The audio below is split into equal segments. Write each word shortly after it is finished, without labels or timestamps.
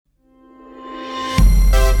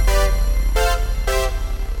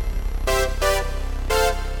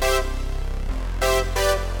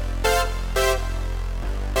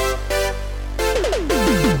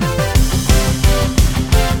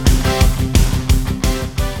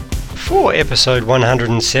For episode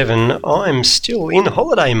 107, I'm still in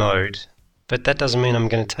holiday mode, but that doesn't mean I'm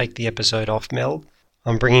going to take the episode off, Mel.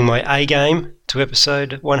 I'm bringing my A game to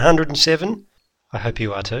episode 107. I hope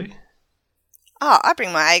you are too. Oh, I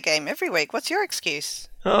bring my A game every week. What's your excuse?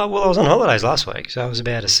 Oh, well, I was on holidays last week, so it was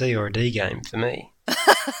about a C or a D game for me.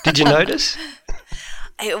 Did you notice?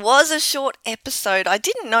 It was a short episode. I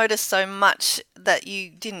didn't notice so much that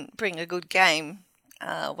you didn't bring a good game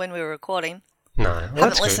when we were recording. No, well,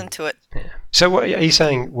 haven't listened to it. Yeah. So what, are you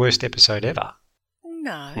saying worst episode ever?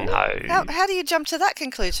 No. No. How do you jump to that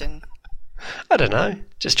conclusion? I don't know.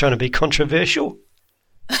 Just trying to be controversial.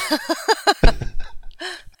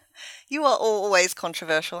 You are always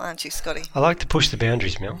controversial, aren't you, Scotty? I like to push the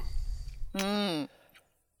boundaries, Mel. Mm.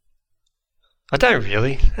 I don't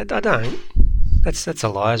really. I don't. That's a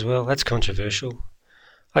lie as well. That's controversial.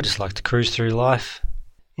 I just like to cruise through life,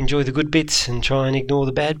 enjoy the good bits and try and ignore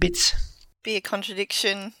the bad bits. Be a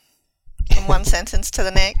contradiction from one sentence to the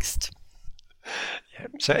next. Yeah.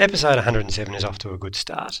 So episode 107 is off to a good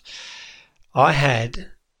start. I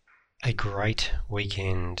had a great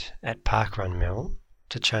weekend at Parkrun, Mel,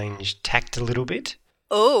 to change tact a little bit.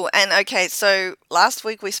 Oh, and okay, so last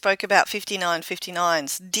week we spoke about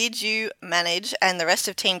 59-59s. Did you manage, and the rest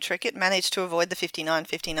of Team Tricket manage to avoid the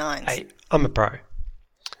 59-59s? Hey, I'm a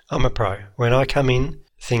pro. When I come in,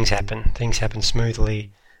 things happen. Things happen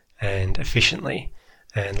smoothly and efficiently.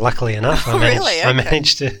 And luckily enough, I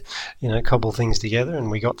managed to, cobble things together,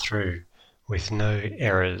 and we got through with no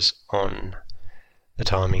errors on the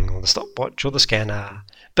timing or the stopwatch or the scanner.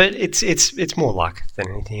 But it's more luck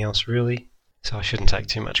than anything else, really. So I shouldn't take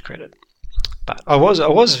too much credit. But I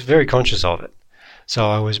was very conscious of it.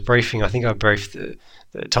 So I was briefing. I think I briefed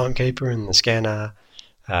the timekeeper and the scanner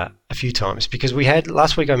a few times, because we had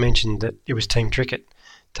last week. I mentioned that it was Team Tricket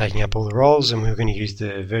taking up all the roles, and we were going to use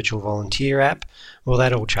the virtual volunteer app. Well,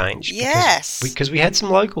 that all changed. Yes. Because we had some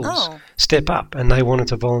locals step up, and they wanted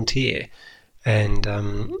to volunteer. And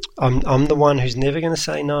I'm the one who's never going to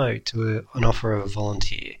say no to an offer of a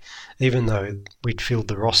volunteer, even though we'd filled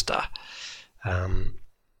the roster.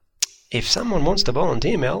 If someone wants to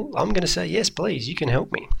volunteer, Mel, I'm going to say, yes, please, you can help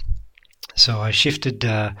me. So I shifted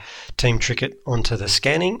Team Tricket onto the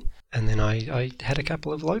scanning, and then I had a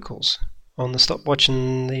couple of locals on the stopwatch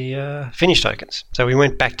and the finish tokens. So we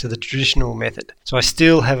went back to the traditional method. So I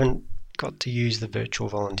still haven't got to use the virtual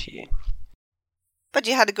volunteer. But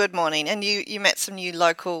you had a good morning, and you met some new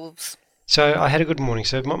locals. So I had a good morning.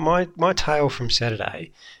 So my tale from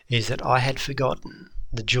Saturday is that I had forgotten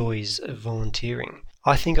the joys of volunteering.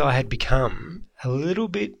 I think I had become a little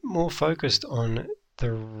bit more focused on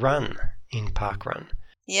the run in Parkrun.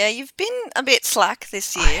 Yeah, you've been a bit slack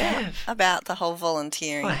this year about the whole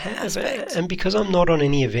volunteering aspect. And because I'm not on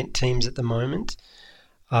any event teams at the moment,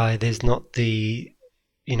 there's not the,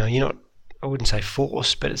 you're not, I wouldn't say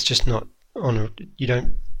forced, but it's just not you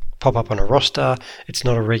don't pop up on a roster. It's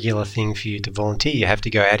not a regular thing for you to volunteer. You have to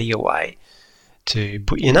go out of your way to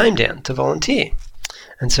put your name down to volunteer.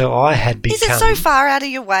 And so I had become... Is it so far out of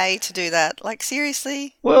your way to do that? Like,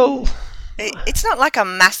 seriously? Well... It's not like a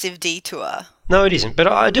massive detour. No, it isn't. But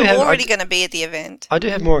I do You're already going to be at the event. I do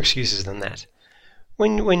have more excuses than that.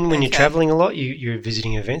 When you're travelling a lot, you're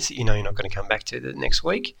visiting events that you know you're not going to come back to the next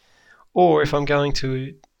week. Or if I'm going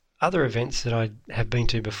to other events that I have been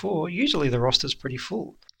to before, usually the roster's pretty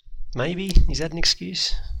full. Maybe, is that an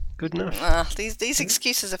excuse? Good enough? These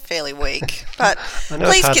excuses are fairly weak. But I know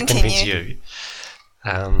please it's hard continue. To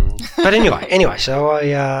convince you. But anyway, so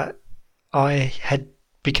I had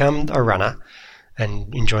become a runner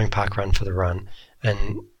and enjoying Parkrun for the run,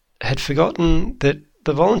 and had forgotten that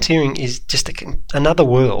the volunteering is just another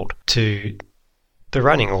world to the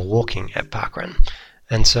running or walking at Parkrun.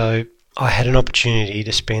 And so I had an opportunity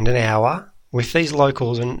to spend an hour with these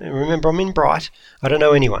locals, and remember, I'm in Bright. I don't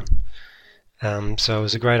know anyone. So it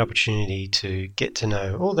was a great opportunity to get to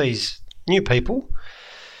know all these new people.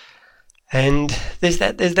 And there's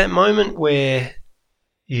that moment where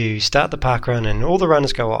you start the parkrun and all the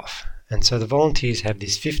runners go off. And so the volunteers have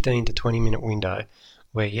this 15 to 20 minute window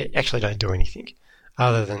where you actually don't do anything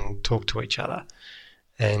other than talk to each other.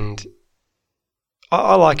 And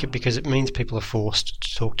I like it because it means people are forced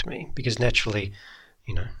to talk to me, because naturally,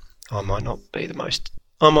 I might not be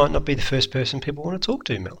the first person people want to talk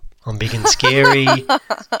to, Mel. I'm big and scary,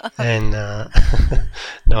 and no,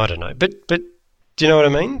 I don't know. But do you know what I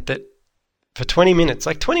mean? That for 20 minutes,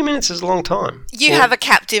 20 minutes is a long time. You have a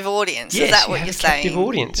captive audience. Yes, is that what you're saying? Captive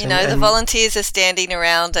audience. The volunteers are standing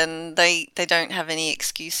around and they don't have any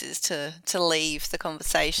excuses to leave the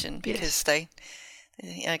conversation because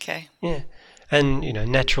okay. Yeah. And,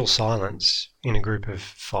 natural silence in a group of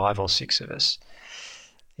 5 or 6 of us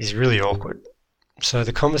is really awkward. So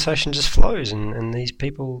the conversation just flows, and these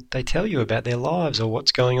people, they tell you about their lives or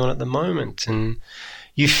what's going on at the moment, and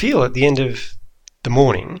you feel at the end of the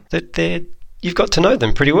morning that you've got to know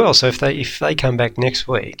them pretty well. So if they come back next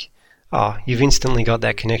week, you've instantly got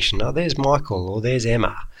that connection. Oh, there's Michael or there's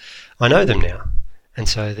Emma. I know them now. And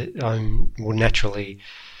so I will naturally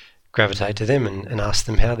gravitate to them and ask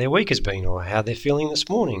them how their week has been or how they're feeling this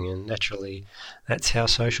morning. And naturally, that's how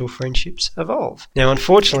social friendships evolve. Now,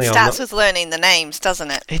 unfortunately, it starts with learning the names,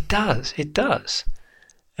 doesn't it? It does.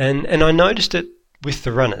 And I noticed it with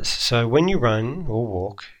the runners. So when you run or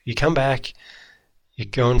walk, you come back, you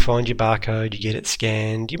go and find your barcode, you get it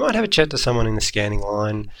scanned. You might have a chat to someone in the scanning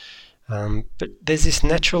line, but there's this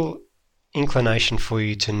natural inclination for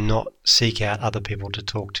you to not seek out other people to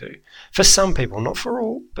talk to. For some people, not for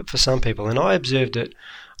all, but for some people. And I observed it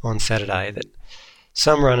on Saturday that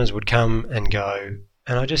some runners would come and go,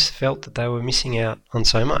 and I just felt that they were missing out on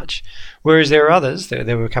so much. Whereas there are others,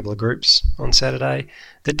 there were a couple of groups on Saturday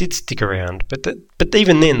that did stick around, but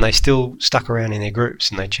even then they still stuck around in their groups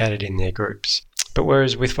and they chatted in their groups. But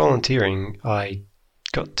whereas with volunteering, I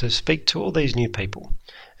got to speak to all these new people,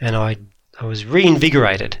 and I was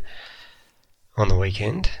reinvigorated on the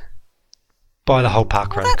weekend by the whole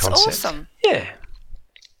parkrun concept. That's awesome. Yeah.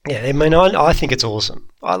 I mean, I think it's awesome.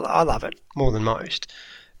 I love it more than most.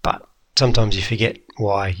 But sometimes you forget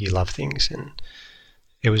why you love things, and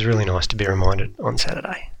it was really nice to be reminded on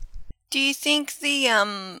Saturday. Do you think the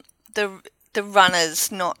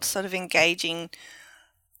runners not sort of engaging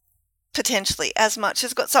potentially as much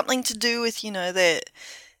has got something to do with,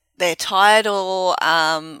 they're tired or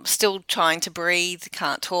still trying to breathe,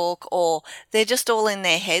 can't talk, or they're just all in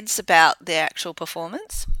their heads about their actual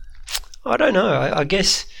performance? I don't know. I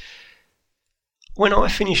guess when I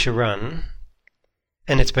finish a run,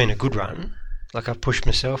 and it's been a good run, like I've pushed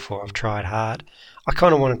myself or I've tried hard, I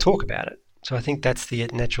kind of want to talk about it. So I think that's the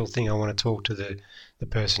natural thing. I want to talk to the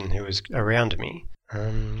person who is around me.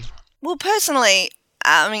 Well, personally,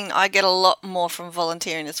 I mean, I get a lot more from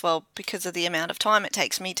volunteering as well because of the amount of time it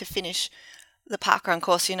takes me to finish the parkrun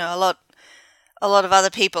course. A lot of other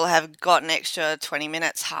people have got an extra 20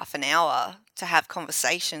 minutes, half an hour to have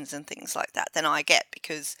conversations and things like that than I get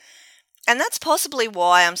and that's possibly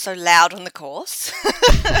why I'm so loud on the course.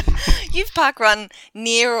 You've parkrun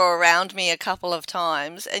near or around me a couple of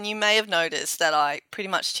times, and you may have noticed that I pretty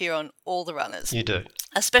much cheer on all the runners. You do.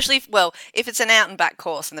 Especially, if it's an out and back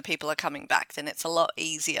course and the people are coming back, then it's a lot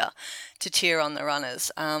easier to cheer on the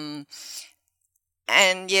runners. So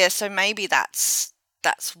maybe that's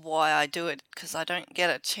why I do it, because I don't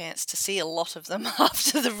get a chance to see a lot of them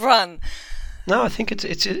after the run. No, I think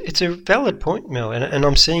it's a valid point, Mel, and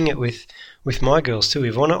I'm seeing it with my girls too.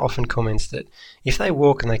 Ivona often comments that if they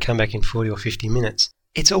walk and they come back in 40 or 50 minutes,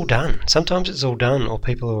 it's all done. Sometimes it's all done, or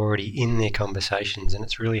people are already in their conversations, and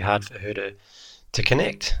it's really hard for her to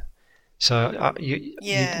connect. So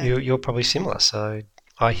you're probably similar. So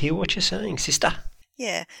I hear what you're saying, sister.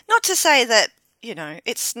 Yeah, not to say that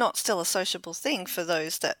it's not still a sociable thing for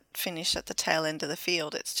those that finish at the tail end of the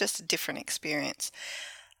field. It's just a different experience.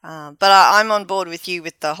 But I'm on board with you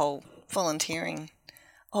with the whole volunteering,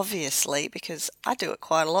 obviously, because I do it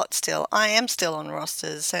quite a lot still. I am still on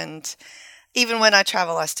rosters, and even when I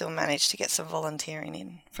travel, I still manage to get some volunteering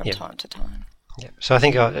in from time to time. Yeah. So I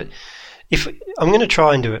think if I'm going to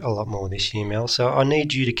try and do it a lot more this year, Mel, so I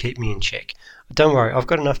need you to keep me in check. Don't worry, I've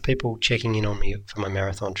got enough people checking in on me for my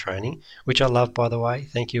marathon training, which I love, by the way.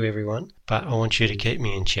 Thank you, everyone. But I want you to keep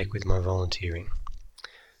me in check with my volunteering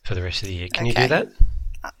for the rest of the year. Can you do that?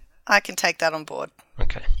 I can take that on board.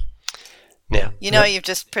 Okay. Now, you've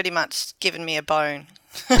just pretty much given me a bone,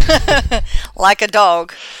 like a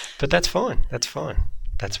dog. But that's fine. That's fine.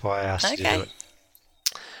 That's why I asked you to do it.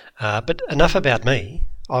 But enough about me.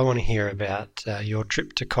 I want to hear about your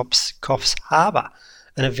trip to Coffs Harbour,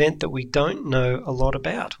 an event that we don't know a lot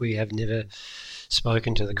about. We have never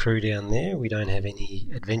spoken to the crew down there. We don't have any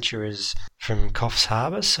adventurers from Coffs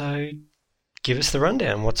Harbour, so give us the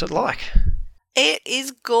rundown. What's it like? It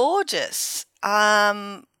is gorgeous.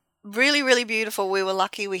 Really, really beautiful. We were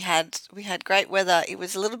lucky. We had great weather. It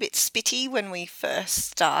was a little bit spitty when we first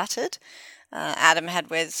started. Adam had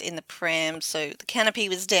Wes in the pram, so the canopy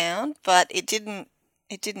was down, but it didn't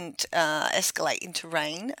escalate into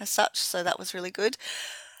rain as such, so that was really good.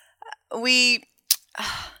 We,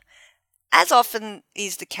 as often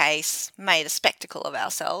is the case, made a spectacle of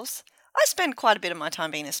ourselves. I spend quite a bit of my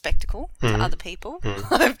time being a spectacle to other people.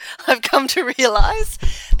 I've come to realise,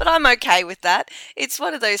 but I'm okay with that. It's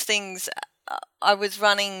one of those things. I was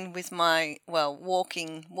running with walk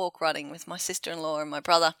running with my sister-in-law and my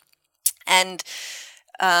brother, and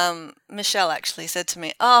Michelle actually said to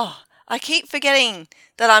me, "Oh, I keep forgetting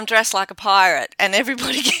that I'm dressed like a pirate, and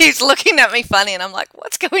everybody keeps looking at me funny." And I'm like,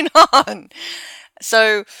 "What's going on?"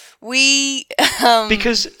 So we,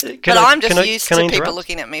 Because but I'm just used to people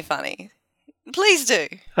looking at me funny. Please do.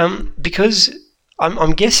 Because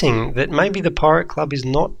I'm guessing that maybe the Pirate Club is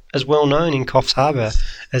not as well known in Coffs Harbour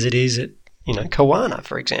as it is at Kawana,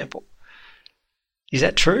 for example. Is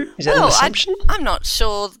that true? Is that an assumption? I'm not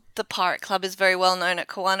sure the Pirate Club is very well known at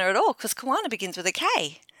Kawana at all, because Kawana begins with a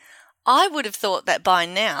K. I would have thought that by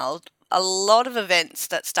now a lot of events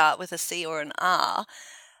that start with a C or an R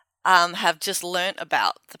have just learnt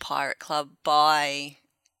about the Pirate Club by,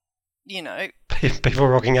 people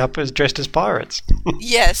rocking up dressed as pirates.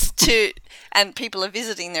 Yes, and people are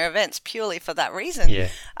visiting their events purely for that reason. Yeah.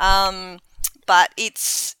 But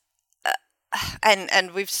it's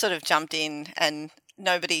and we've sort of jumped in, and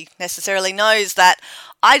nobody necessarily knows that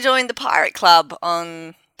I joined the Pirate Club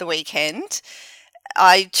on the weekend.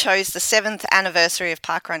 I chose the 7th anniversary of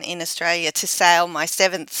parkrun in Australia to sail my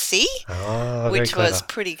 7th sea, which was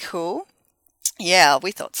pretty cool. Yeah,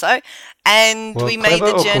 we thought so. And we made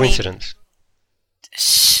the journey. Or coincidence?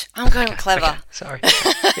 Shh, I'm going clever. Okay, sorry.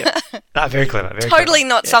 Yeah. No, very clever. Totally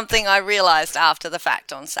not something I realised after the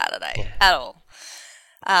fact on Saturday at all.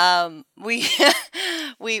 We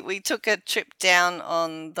took a trip down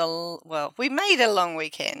on we made a long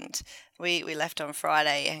weekend. We left on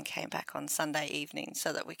Friday and came back on Sunday evening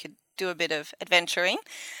so that we could do a bit of adventuring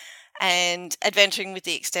with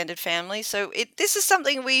the extended family. So this is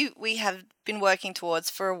something we have been working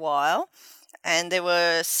towards for a while, and there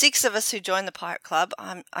were 6 of us who joined the Pirate Club.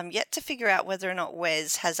 I'm yet to figure out whether or not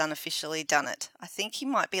Wes has unofficially done it. I think he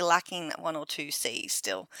might be lacking 1 or 2 C's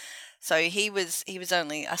still. So he was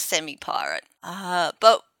only a semi-pirate.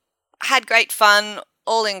 But had great fun,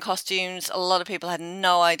 all in costumes. A lot of people had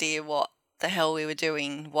no idea what the hell we were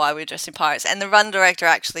doing, why we were dressed in pirates. And the run director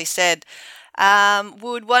actually said,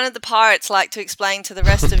 would one of the pirates like to explain to the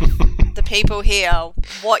rest of the people here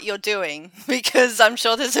what you're doing? Because I'm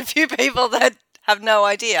sure there's a few people that have no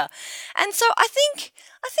idea. And so I think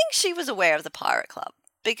she was aware of the Pirate Club,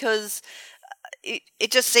 because it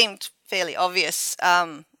just seemed fairly obvious.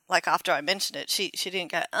 Like after I mentioned it, she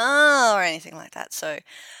didn't go, "Oh," or anything like that. So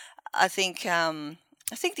I think the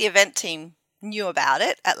event team knew about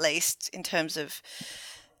it, at least in terms of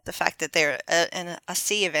the fact that they're a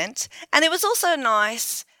sea event. And it was also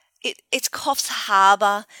nice. It's Coffs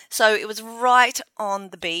Harbour, so it was right on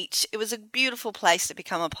the beach. It was a beautiful place to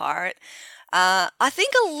become a pirate. I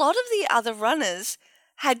think a lot of the other runners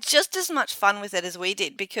had just as much fun with it as we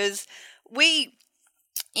did, because we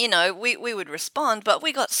would respond, but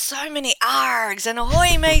we got so many args and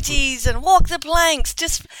ahoy mateys and walk the planks.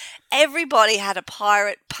 Just everybody had a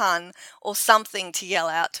pirate pun or something to yell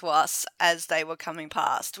out to us as they were coming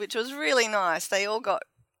past, which was really nice. They all got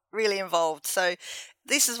really involved. So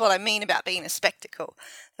this is what I mean about being a spectacle.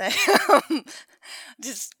 People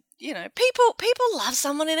love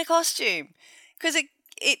someone in a costume, because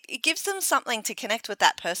it gives them something to connect with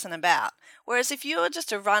that person about. Whereas if you're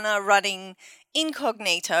just a runner running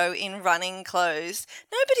incognito in running clothes,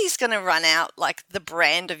 nobody's going to run out like the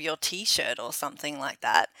brand of your t-shirt or something like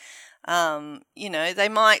that. They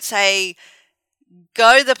might say,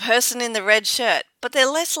 "Go the person in the red shirt," but they're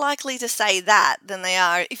less likely to say that than they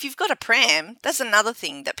are if you've got a pram. That's another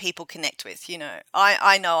thing that people connect with.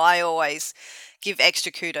 I know I always give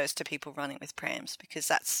extra kudos to people running with prams, because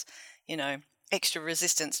that's, extra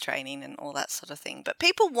resistance training and all that sort of thing. But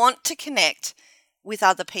people want to connect with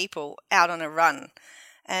other people out on a run.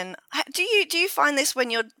 And do you find this when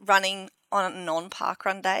you're running on a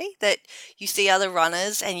non-parkrun day, that you see other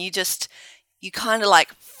runners and you kind of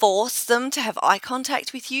like force them to have eye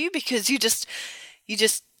contact with you, because you just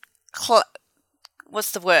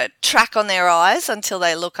track on their eyes until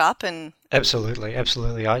they look up? And Absolutely.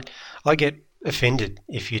 I get offended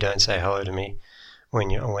if you don't say hello to me when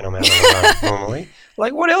I'm out on a run normally.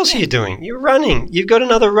 Like, what else are you doing? You're running. You've got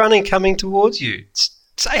another runner coming towards you.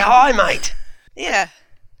 Say hi, mate. Yeah.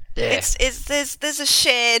 There's a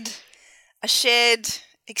shared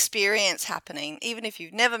experience happening. Even if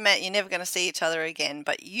you've never met, you're never going to see each other again.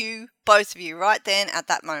 But both of you, right then at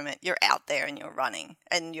that moment, you're out there and you're running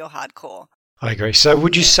and you're hardcore. I agree. So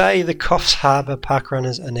would you say the Coffs Harbour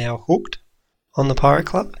parkrunners are now hooked on the Pirate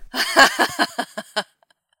Club?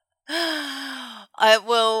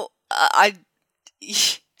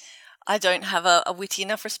 I don't have a witty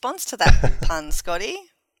enough response to that pun, Scotty.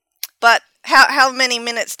 But how many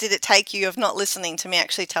minutes did it take you of not listening to me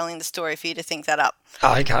actually telling the story for you to think that up?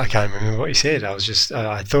 I can't remember what you said. I was just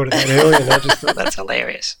I thought of that earlier and I just thought that's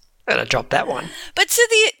hilarious. And I dropped that one. But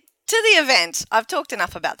to To the event. I've talked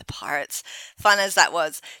enough about the Pirates, fun as that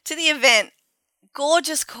was. To the event,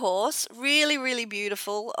 gorgeous course, really, really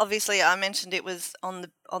beautiful. Obviously, I mentioned it was on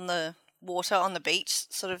the water, on the beach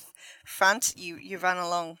sort of front. You run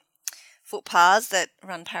along footpaths that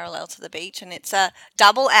run parallel to the beach, and it's a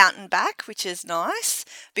double out and back, which is nice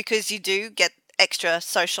because you do get extra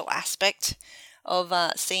social aspect of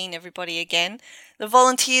seeing everybody again. The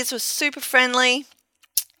volunteers were super friendly.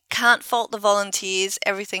 Can't fault the volunteers.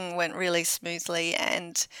 Everything went really smoothly,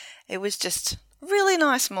 and it was just a really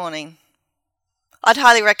nice morning. I'd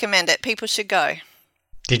highly recommend it. People should go.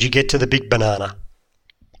 Did you get to the Big Banana?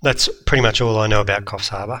 That's pretty much all I know about Coffs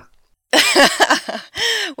Harbour.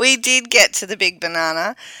 We did get to the Big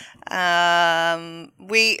Banana.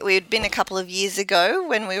 We had been a couple of years ago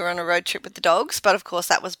when we were on a road trip with the dogs, but of course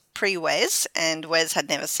that was pre-Wes, and Wes had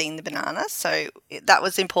never seen the banana, so that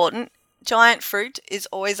was important. Giant fruit is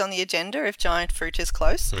always on the agenda if giant fruit is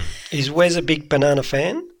close. Is Wes a big banana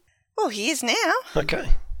fan? Well, he is now. Okay.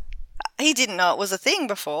 He didn't know it was a thing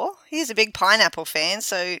before. He's a big pineapple fan,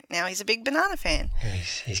 so now he's a big banana fan.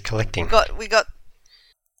 He's collecting.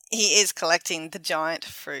 He is collecting the giant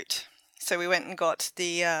fruit. So we went and got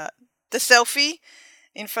the selfie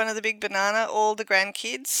in front of the Big Banana, all the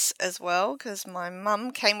grandkids as well, because my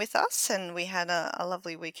mum came with us, and we had a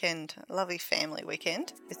lovely weekend, a lovely family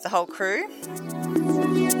weekend with the whole crew.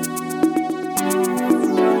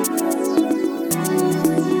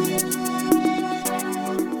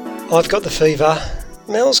 I've got the fever.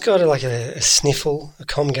 Mel's got a sniffle, a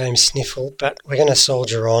Comm Games sniffle, but we're going to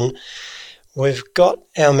soldier on. We've got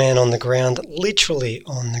our man on the ground, literally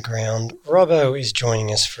on the ground. Robbo is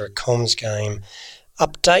joining us for a Comms Game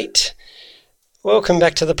update. Welcome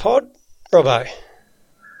back to the pod, Robbo.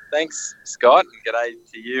 Thanks, Scott, and g'day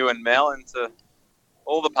to you and Mel and to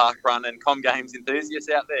all the parkrun and Comm Games enthusiasts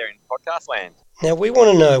out there in podcast land. Now, we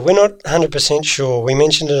want to know, we're not 100% sure. We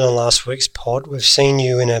mentioned it on last week's pod. We've seen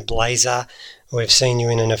you in a blazer. We've seen you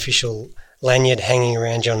in an official lanyard hanging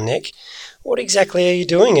around your neck. What exactly are you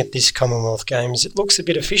doing at this Commonwealth Games? It looks a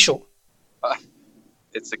bit official.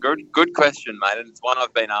 It's a good question, mate, and it's one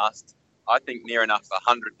I've been asked, I think, near enough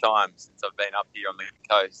 100 times since I've been up here on the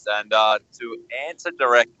coast. And to answer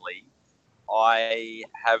directly, I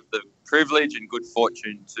have the privilege and good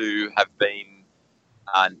fortune to have been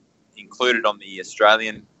included on the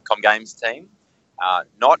Australian Comm Games team,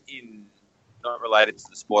 not related to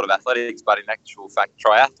the sport of athletics, but in actual fact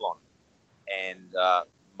triathlon. And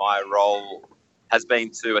my role has been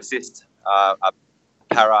to assist a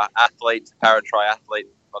para-triathlete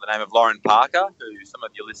by the name of Lauren Parker, who some of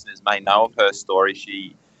your listeners may know of her story.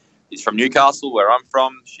 She is from Newcastle, where I'm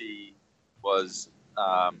from. She was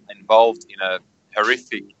involved in a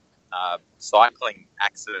horrific cycling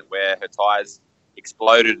accident where her tyres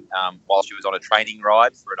exploded while she was on a training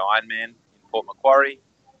ride for an Ironman in Port Macquarie.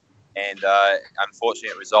 And unfortunately,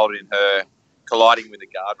 it resulted in her colliding with a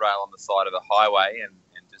guardrail on the side of the highway and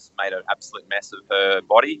just made an absolute mess of her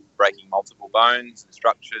body, breaking multiple bones and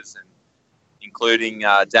structures, and including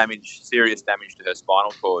serious damage to her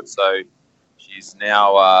spinal cord. So she's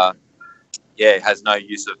now, has no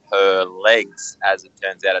use of her legs, as it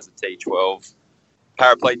turns out, as a T12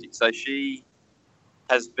 paraplegic. So she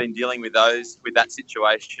has been dealing with that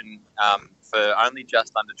situation for only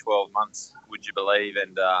just under 12 months, would you believe?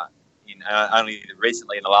 And only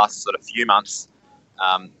recently, in the last sort of few months,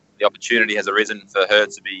 the opportunity has arisen for her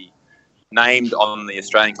to be named on the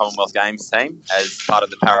Australian Commonwealth Games team as part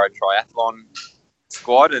of the para-triathlon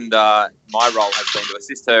squad. And my role has been to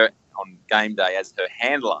assist her on game day as her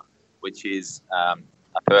handler, which is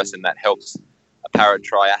a person that helps a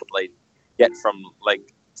para-triathlete get from leg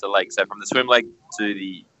to leg. So from the swim leg to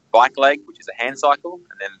the bike leg, which is a hand cycle,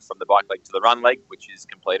 and then from the bike leg to the run leg, which is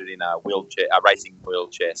completed in a racing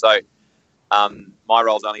wheelchair. So my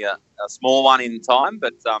role is only a small one in time,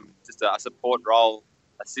 but just a support role,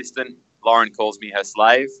 assistant. Lauren calls me her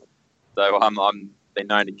slave, so I'm been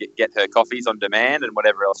known to get her coffees on demand and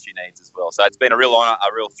whatever else she needs as well. So it's been a real honour,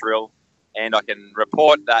 a real thrill, and I can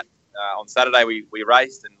report that on Saturday we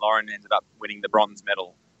raced and Lauren ended up winning the bronze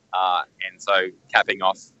medal, and so capping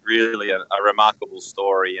off really a remarkable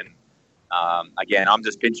story. And again, I'm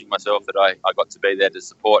just pinching myself that I got to be there to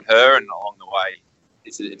support her, and along the way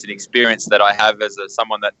it's an experience that I have as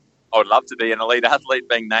someone that I would love to be an elite athlete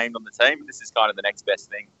being named on the team. This is kind of the next best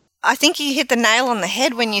thing. I think you hit the nail on the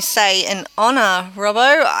head when you say an honour,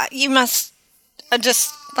 Robbo. You must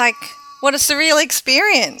just, what a surreal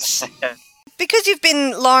experience. Because you've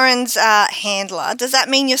been Lauren's handler, does that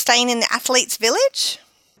mean you're staying in the athletes' village?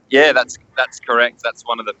 Yeah, that's correct. That's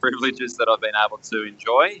one of the privileges that I've been able to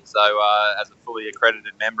enjoy. So as a fully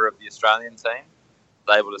accredited member of the Australian team,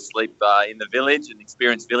 able to sleep in the village and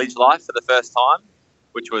experience village life for the first time,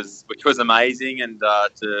 which was amazing, and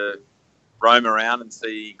to roam around and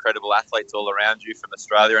see incredible athletes all around you from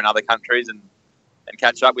Australia and other countries, and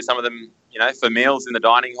catch up with some of them, for meals in the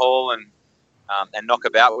dining hall, and knock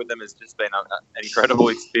about with them has just been an incredible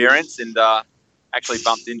experience. And actually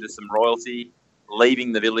bumped into some royalty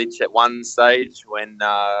leaving the village at one stage when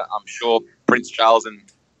I'm sure Prince Charles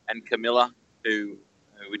and Camilla, who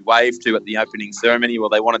we'd waved to at the opening ceremony, well,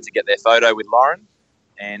 they wanted to get their photo with Lauren,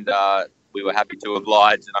 and we were happy to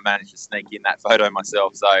oblige, and I managed to sneak in that photo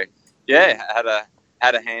myself. So, yeah, I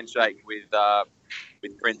had a handshake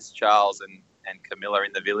with Prince Charles and Camilla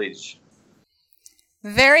in the village.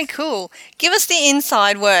 Very cool. Give us the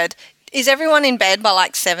inside word. Is everyone in bed by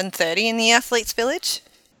like 7:30 in the Athletes Village?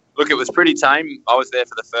 Look, it was pretty tame. I was there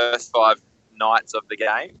for the first 5 nights of the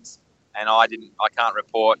games, and I can't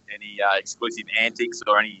report any exclusive antics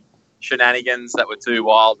or any shenanigans that were too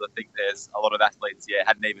wild. I think there's a lot of athletes,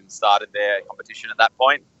 hadn't even started their competition at that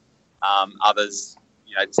point. Others,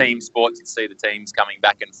 team sports, you'd see the teams coming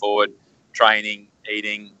back and forward, training,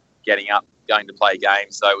 eating, getting up, going to play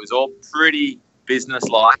games. So it was all pretty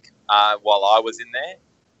business-like while I was in there.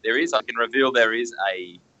 I can reveal there is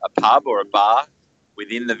a pub or a bar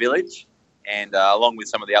within the village, and along with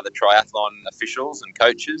some of the other triathlon officials and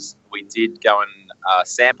coaches, we did go and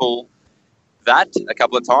sample that a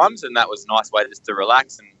couple of times, and that was a nice way just to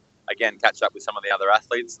relax and, again, catch up with some of the other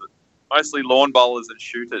athletes, mostly lawn bowlers and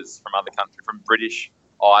shooters from other countries, from British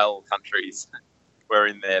Isle countries were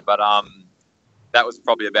in there. But that was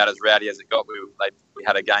probably about as rowdy as it got. We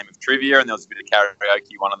had a game of trivia, and there was a bit of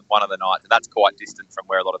karaoke one of the nights, and that's quite distant from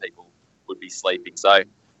where a lot of people would be sleeping. So,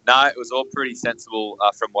 no, it was all pretty sensible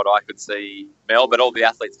from what I could see, Mel, but all the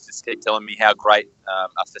athletes just keep telling me how great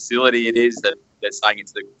a facility it is, that they're saying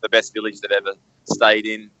it's the best village they've ever stayed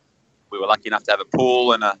in. We were lucky enough to have a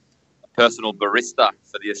pool and a personal barista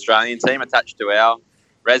for the Australian team attached to our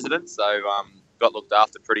residence, so got looked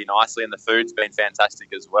after pretty nicely, and the food's been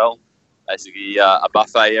fantastic as well. Basically a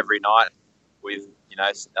buffet every night with,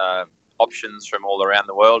 options from all around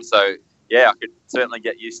the world. So, yeah, I could certainly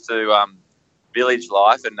get used to village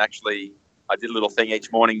life, and actually I did a little thing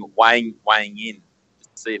each morning weighing in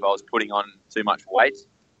just to see if I was putting on too much weight.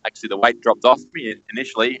 Actually, the weight dropped off me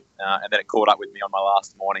initially, and then it caught up with me on my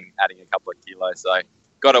last morning, adding a couple of kilos. So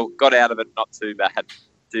got out of it not too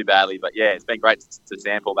badly. But yeah, it's been great to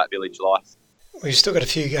sample that village life. We've still got a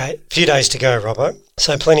few days to go, Robbo,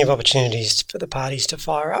 so plenty of opportunities for the parties to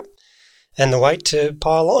fire up and the weight to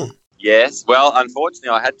pile on. Yes, well, unfortunately,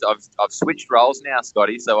 I've switched roles now,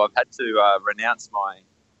 Scotty, so I've had to renounce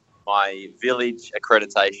my village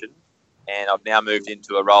accreditation, and I've now moved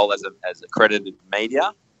into a role as accredited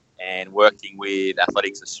media and working with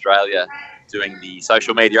Athletics Australia, doing the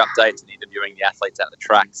social media updates and interviewing the athletes at the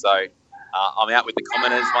track. So I'm out with the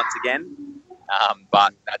commoners once again,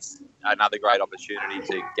 but that's another great opportunity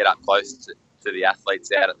to get up close to the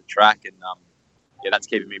athletes out at the track, and that's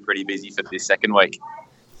keeping me pretty busy for this second week.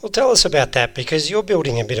 Well, tell us about that, because you're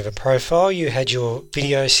building a bit of a profile. You had your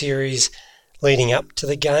video series leading up to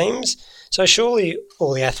the games, so surely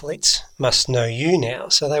all the athletes must know you now,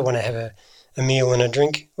 so they want to have a meal and a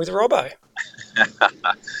drink with Robbo.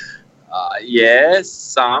 Yes,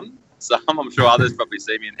 some. I'm sure others probably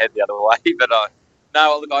see me and head the other way, but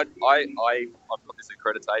no, look, I've got this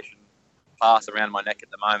accreditation pass around my neck at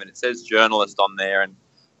the moment. It says journalist on there, and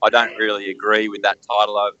I don't really agree with that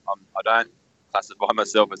title. I don't classify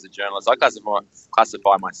myself as a journalist. I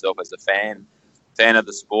classify myself as a fan of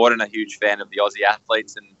the sport and a huge fan of the Aussie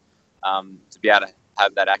athletes, and to be able to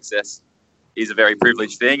have that access is a very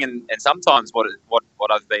privileged thing. And sometimes what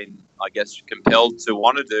I've been, I guess, compelled to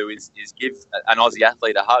want to do is give an Aussie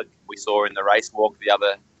athlete a hug. We saw in the race walk the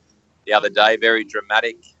other day, very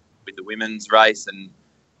dramatic with the women's race, and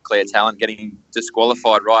Claire Talent getting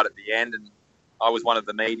disqualified right at the end, and I was one of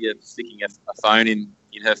the media sticking a phone in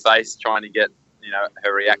her face, trying to get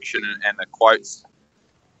her reaction and the quotes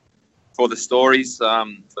for the stories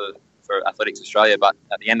for Athletics Australia. But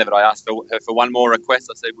at the end of it, I asked her for one more request.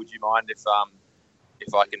 I said, "Would you mind if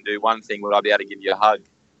I can do one thing? Would I be able to give you a hug?"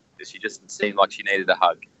 Because she just seemed like she needed a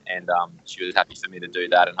hug, and she was happy for me to do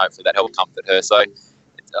that, and hopefully that helped comfort her. So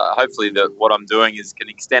hopefully what I'm doing can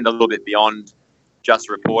extend a little bit beyond just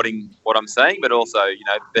reporting what I'm saying, but also,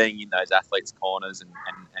 being in those athletes' corners and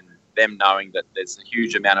them knowing that there's a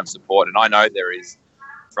huge amount of support, and I know there is,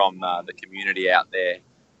 from the community out there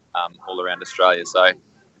all around Australia. So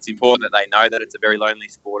it's important that they know that it's a very lonely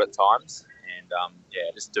sport at times, and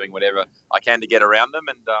just doing whatever I can to get around them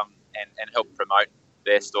and help promote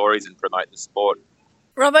their stories and promote the sport.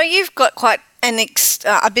 Robbo, you've got quite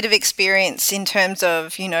a bit of experience in terms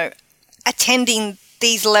of, attending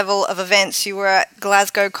these level of events. You were at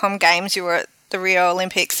Glasgow Comm Games, you were at the Rio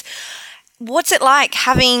Olympics. What's it like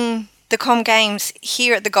having the Comm Games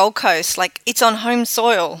here at the Gold Coast? Like, it's on home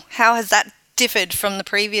soil. How has that differed from the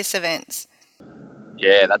previous events?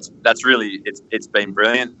 Yeah, that's really, it's been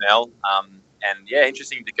brilliant, Mel. And yeah,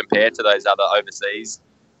 interesting to compare to those other overseas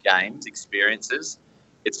games experiences.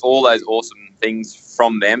 It's all those awesome things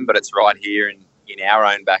from them, but it's right here in our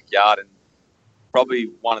own backyard. And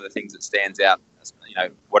probably one of the things that stands out,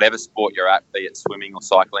 whatever sport you're at, be it swimming or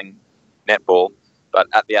cycling, netball, but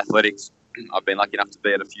at the athletics, I've been lucky enough to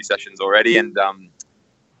be at a few sessions already. And,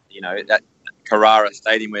 at Carrara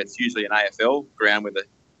Stadium, where it's usually an AFL ground where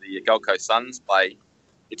the Gold Coast Suns play,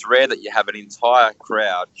 it's rare that you have an entire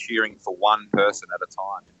crowd cheering for one person at a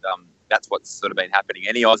time. And that's what's sort of been happening.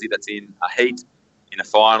 Any Aussie that's in a heat, in a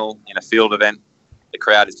final, in a field event, the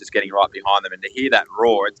crowd is just getting right behind them. And to hear that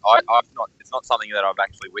roar, it's not something that I've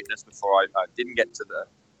actually witnessed before. I didn't get to the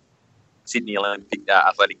Sydney Olympic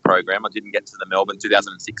athletic program. I didn't get to the Melbourne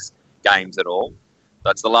 2006 games at all.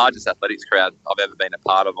 That's the largest athletics crowd I've ever been a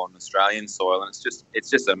part of on Australian soil. And it's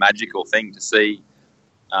just a magical thing to see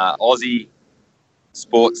Aussie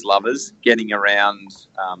sports lovers getting around,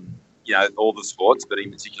 all the sports, but in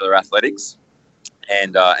particular athletics,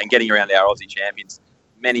 and getting around our Aussie champions.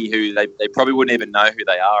 Many who they probably wouldn't even know who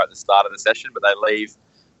they are at the start of the session, but they leave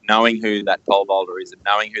knowing who that pole vaulter is and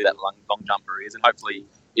knowing who that long jumper is. And hopefully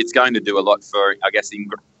it's going to do a lot for, I guess,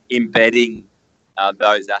 embedding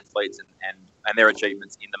those athletes and their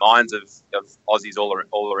achievements in the minds of Aussies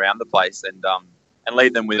all around the place, and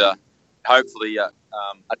leave them with a hopefully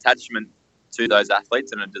attachment to those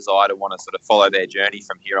athletes and a desire to want to sort of follow their journey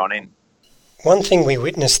from here on in. One thing we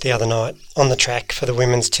witnessed the other night on the track for the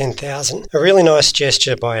women's 10,000, a really nice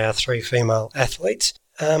gesture by our 3 female athletes.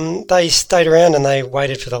 They stayed around and they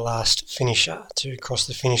waited for the last finisher to cross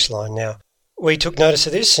the finish line. Now, we took notice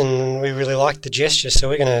of this and we really liked the gesture, so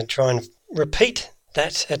we're going to try and repeat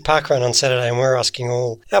that at parkrun on Saturday, and we're asking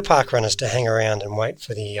all our parkrunners to hang around and wait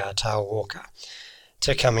for the tail walker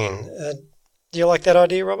to come in. Do you like that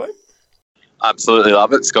idea, Robbo? Absolutely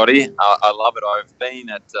love it, Scotty. I love it. I've been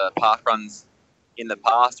at parkruns in the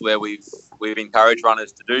past where we've encouraged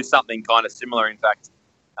runners to do something kind of similar. In fact,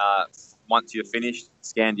 once you're finished,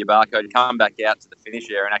 scan your barcode, come back out to the finish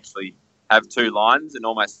area and actually have 2 lines and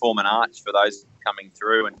almost form an arch for those coming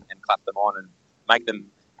through and clap them on and make them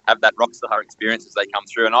have that rockstar experience as they come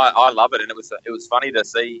through. And I love it. And it was funny to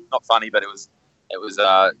see, not funny, but it was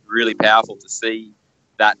really powerful to see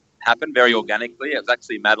that happen very organically. It was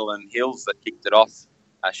actually Madeline Hills that kicked it off.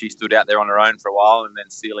 She stood out there on her own for a while, and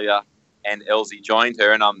then Celia and Elsie joined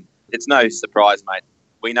her. And it's no surprise, mate.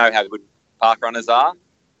 We know how good parkrunners are.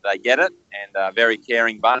 They get it, and a very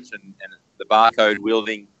caring bunch, and the barcode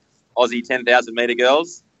wielding Aussie 10,000 metre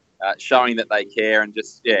girls, showing that they care. And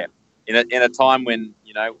just, in a time when,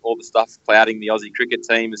 all the stuff clouding the Aussie cricket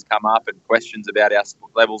team has come up and questions about our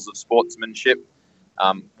levels of sportsmanship,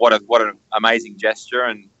 what an amazing gesture.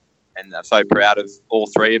 And I'm so proud of all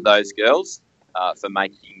 3 of those girls for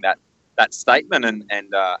making that statement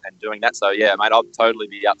and doing that. So, yeah, mate, I'll totally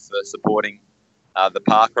be up for supporting the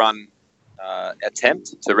parkrun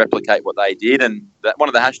attempt to replicate what they did. And one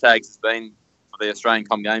of the hashtags has been, for the Australian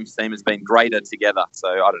Comm Games team, has been greater together.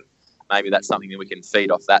 So maybe that's something that we can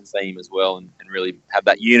feed off that theme as well and really have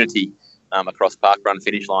that unity across parkrun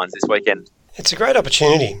finish lines this weekend. It's a great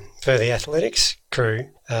opportunity for the athletics crew.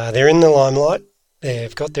 They're in the limelight.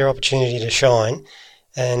 They've got their opportunity to shine.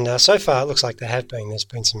 And so far, it looks like they have been. There's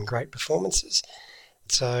been some great performances.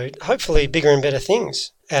 So hopefully bigger and better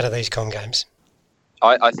things out of these Comm Games.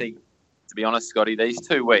 I think, to be honest, Scotty, these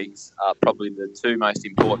 2 weeks are probably the 2 most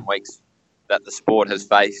important weeks that the sport has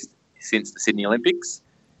faced since the Sydney Olympics.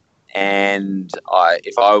 And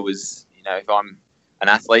if I'm an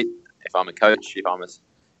athlete, if I'm a coach, if I'm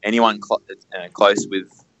anyone close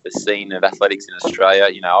with the scene of athletics in Australia,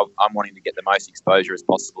 I'm wanting to get the most exposure as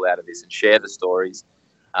possible out of this and share the stories.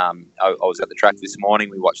 I was at the track this morning.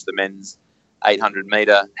 We watched the men's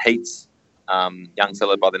 800-metre heats. Young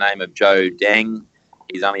fella by the name of Joe Deng.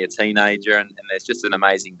 He's only a teenager, and there's just an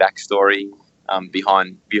amazing backstory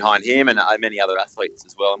behind him and many other athletes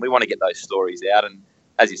as well. And we want to get those stories out. And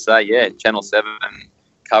as you say, Channel 7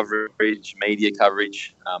 coverage, media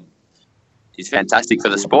coverage is fantastic for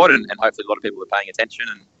the sport, and hopefully a lot of people are paying attention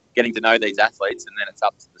and getting to know these athletes. And then it's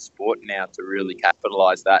up to the sport now to really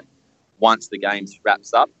capitalise that once the Games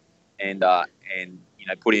wraps up and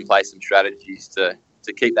put in place some strategies to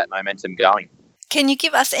keep that momentum going. Can you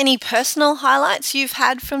give us any personal highlights you've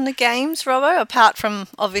had from the Games, Robbo, apart from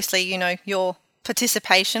obviously, your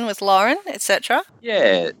participation with Lauren, etc.?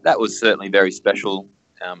 Yeah, that was certainly very special,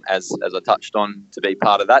 as I touched on, to be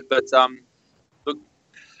part of that. But look,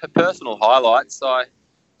 for personal highlights, I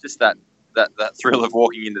just that thrill of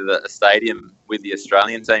walking into the stadium with the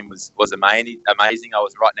Australian team was amazing. I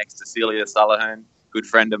was right next to Celia Sullivan, good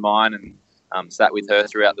friend of mine, and sat with her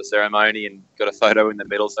throughout the ceremony and got a photo in the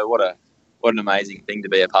middle. So what an amazing thing to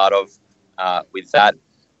be a part of with that.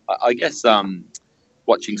 I guess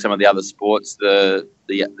watching some of the other sports, the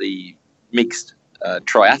mixed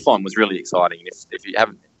triathlon was really exciting. If you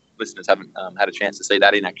listeners haven't had a chance to see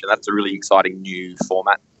that in action, that's a really exciting new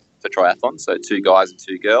format for triathlon. So 2 guys and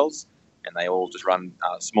 2 girls, and they all just run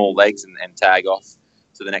small legs and tag off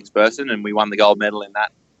to the next person. And we won the gold medal in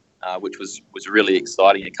that, which was really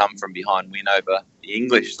exciting. It come from behind win over the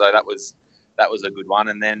English, so that was a good one.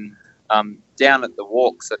 And then down at the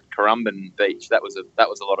walks at Currumbin Beach, that was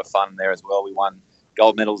a lot of fun there as well. We won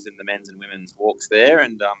gold medals in the men's and women's walks there,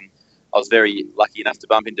 and I was very lucky enough to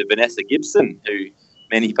bump into Vanessa Gibson, who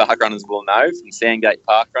many parkrunners will know from Sandgate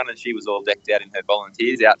Parkrun, and she was all decked out in her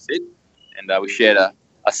volunteers outfit, and we shared a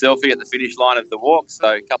selfie at the finish line of the walk.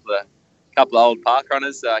 So a couple of old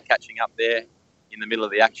parkrunners catching up there in the middle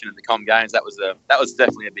of the action at the Comm Games. That was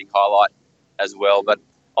definitely a big highlight as well. But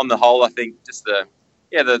on the whole, I think just the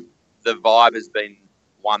vibe has been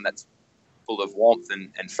one that's full of warmth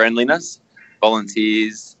and friendliness.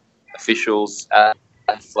 Volunteers, officials,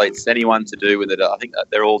 athletes, anyone to do with it. I think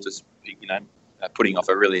they're all just putting off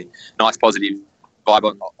a really nice, positive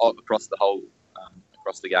vibe across the whole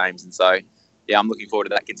across the games. And so, yeah, I'm looking forward to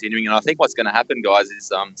that continuing. And I think what's going to happen, guys,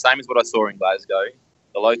 is same as what I saw in Glasgow.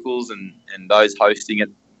 The locals and those hosting it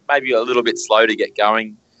maybe a little bit slow to get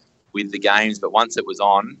going with the games, but once it was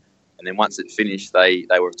on, and then once it finished, they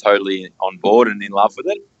were totally on board and in love with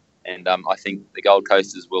it. And I think the Gold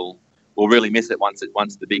Coasters will really miss it once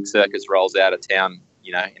the big circus rolls out of town,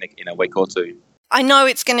 in a week or two. I know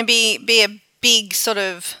it's going to be a big sort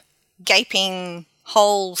of gaping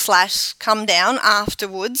hole / come down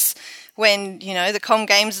afterwards when, the Comm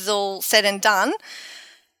Games is all said and done.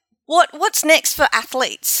 What's next for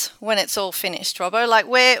athletes when it's all finished, Robbo? Like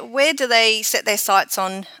where do they set their sights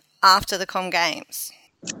on after the Comm Games?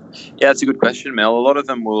 Yeah, that's a good question, Mel. A lot of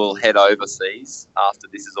them will head overseas after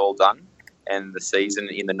this is all done, and the season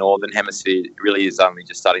in the Northern Hemisphere really is only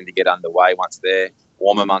just starting to get underway once their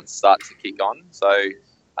warmer months start to kick on. So,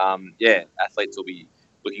 athletes will be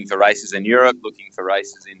looking for races in Europe, looking for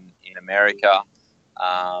races in America.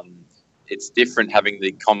 It's different having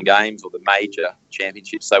the Comm Games or the major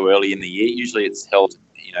championships so early in the year. Usually it's held,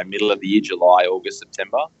 middle of the year, July, August,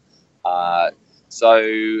 September. So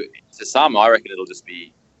to some, I reckon it'll just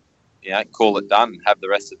be, call it done, have the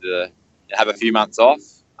rest of have a few months off,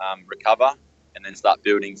 recover, and then start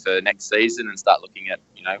building for next season and start looking at,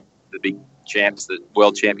 the big champs, the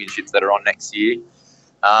world championships that are on next year.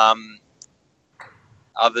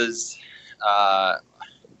 Others,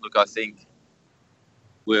 look, I think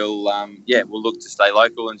we'll look to stay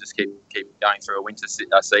local and just keep going through a winter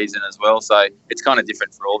season as well. So it's kind of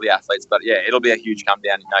different for all the athletes, but yeah, it'll be a huge come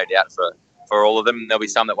down, no doubt, for all of them. There'll be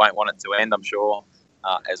some that won't want it to end, I'm sure,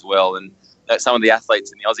 as well. And some of the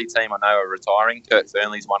athletes in the Aussie team I know are retiring. Kurt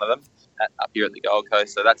Fernley's one of them up here at the Gold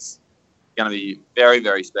Coast. So that's going to be very,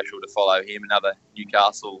 very special to follow him, another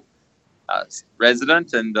Newcastle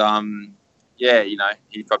resident. And,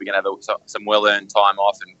 he's probably going to have some well-earned time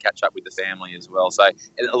off and catch up with the family as well. So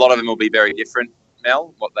a lot of them will be very different,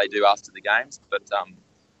 Mel, what they do after the games. But,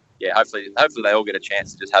 hopefully they all get a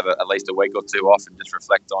chance to just have at least a week or two off and just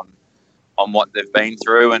reflect on what they've been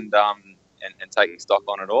through and taking stock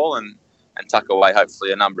on it all and tuck away,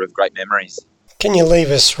 hopefully, a number of great memories. Can you leave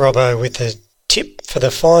us, Robbo, with a tip for the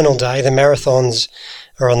final day? The marathons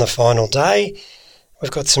are on the final day. We've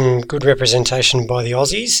got some good representation by the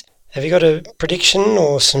Aussies. Have you got a prediction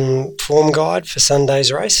or some form guide for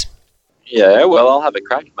Sunday's race? Yeah, well, I'll have a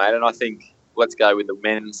crack, mate, and I think let's go with the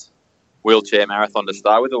men's wheelchair marathon to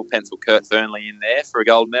start with. We'll pencil Kurt Fernley in there for a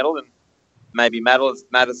gold medal, and maybe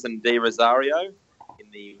Madison Di Rosario in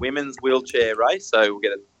the women's wheelchair race. So we'll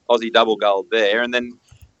get an Aussie double gold there. And then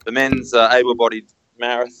the men's able-bodied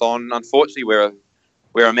marathon, unfortunately,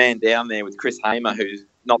 we're a man down there with Chris Hamer, who's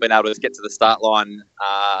not been able to get to the start line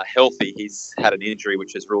healthy. He's had an injury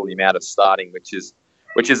which has ruled him out of starting, which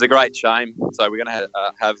is a great shame. So we're going to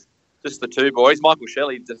have just the two boys. Michael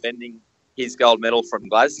Shelley defending his gold medal from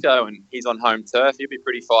Glasgow, and he's on home turf. He'll be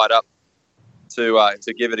pretty fired up to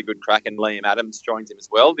give it a good crack, and Liam Adams joins him as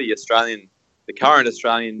well, the current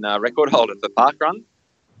Australian record holder for parkrun.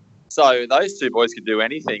 So those two boys could do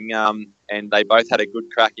anything, and they both had a good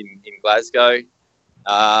crack in Glasgow.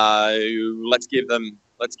 Let's give them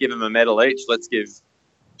let's give them a medal each. Let's give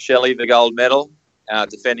Shelley the gold medal,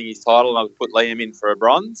 defending his title, and I'll put Liam in for a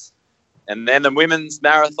bronze. And then the women's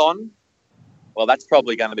marathon, well, that's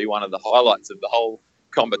probably going to be one of the highlights of the whole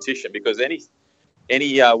competition, because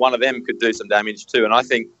any one of them could do some damage too. And I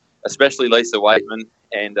think especially Lisa Waitman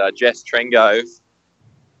and Jess Trengove,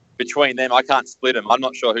 between them, I can't split them. I'm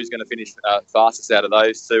not sure who's going to finish fastest out of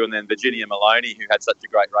those two. And then Virginia Maloney, who had such a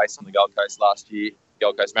great race on the Gold Coast last year,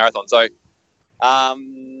 Gold Coast Marathon. So but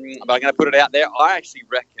I'm going to put it out there. I actually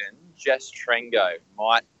reckon Jess Trengove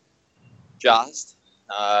might just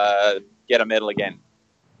get a medal again.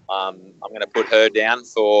 I'm going to put her down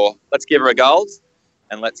for, let's give her a gold,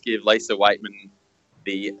 and let's give Lisa Waitman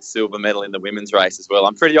the silver medal in the women's race as well.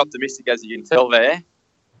 I'm pretty optimistic, as you can tell there,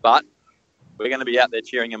 but we're going to be out there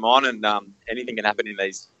cheering them on, and anything can happen in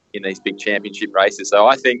these big championship races. So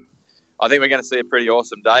I think we're going to see a pretty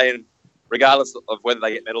awesome day, and regardless of whether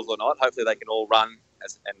they get medals or not, hopefully they can all run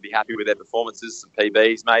and be happy with their performances, some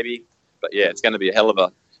PBs maybe. But yeah, it's going to be a hell of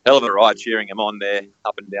a ride cheering them on there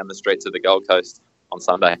up and down the streets of the Gold Coast on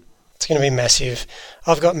Sunday. It's going to be massive.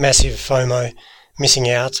 I've got massive FOMO missing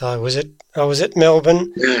out. I was at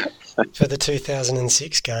Melbourne for the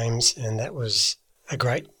 2006 games, and that was a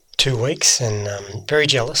great 2 weeks, and very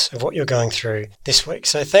jealous of what you're going through this week.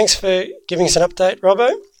 So thanks for giving us an update,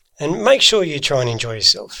 Robbo, and make sure you try and enjoy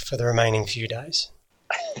yourself for the remaining few days.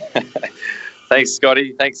 Thanks,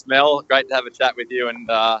 Scotty. Thanks, Mel. Great to have a chat with you. And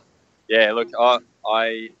yeah, look, I'm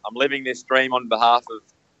living this dream on behalf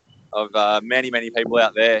of many people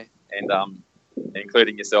out there, and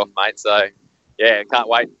including yourself, mate. So yeah, can't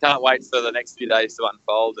wait for the next few days to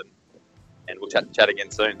unfold, and we'll chat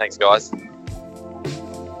again soon. Thanks, guys.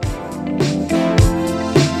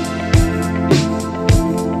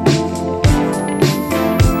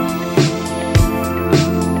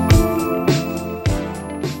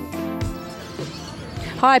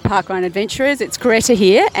 Hi Parkrun Adventurers, it's Greta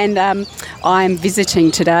here, and I'm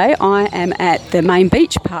visiting today. I am at the Main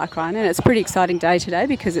Beach Parkrun, and it's a pretty exciting day today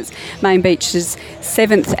because it's Main Beach's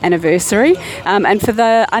 7th anniversary. And for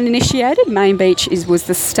the uninitiated, Main Beach was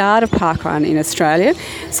the start of Parkrun in Australia.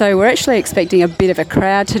 So we're actually expecting a bit of a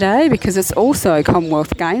crowd today because it's also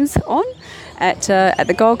Commonwealth Games on at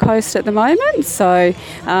the Gold Coast at the moment. So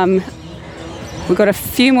we've got a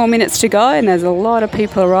few more minutes to go, and there's a lot of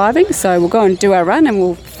people arriving, so we'll go and do our run and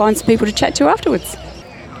we'll find some people to chat to afterwards.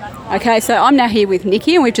 Okay, so I'm now here with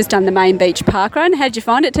Nikki, and we've just done the Main Beach Parkrun. How did you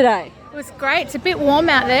find it today? It was great. It's a bit warm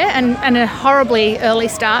out there, and a horribly early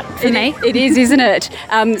start for me. It is, isn't it?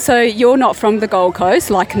 So you're not from the Gold Coast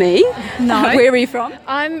like me. No. Where are you from?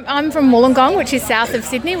 I'm from Wollongong, which is south of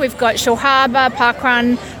Sydney. We've got Shore Harbour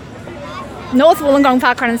Parkrun, North Wollongong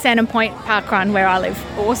Parkrun and Sandon Point Parkrun where I live.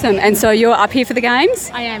 Awesome. And so you're up here for the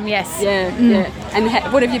games? I am, yes. Yeah. And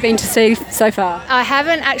what have you been to see so far? I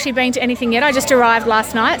haven't actually been to anything yet. I just arrived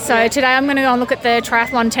last night. So today I'm going to go and look at the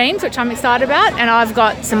triathlon teams, which I'm excited about. And I've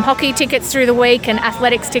got some hockey tickets through the week and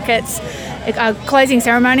athletics tickets, a closing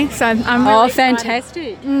ceremony. So I'm really excited.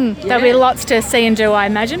 Fantastic. There'll be lots to see and do, I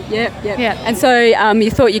imagine. Yep. And so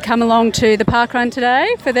you thought you'd come along to the parkrun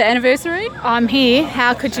today for the anniversary? I'm here.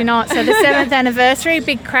 How could you not? So the 7th anniversary,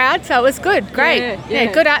 big crowd, so it was good. Great.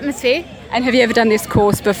 Yeah, good atmosphere. And have you ever done this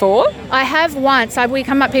course before? I have once. We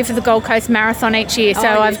come up here for the Gold Coast Marathon each year, so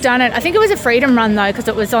I've done it. I think it was a freedom run though, because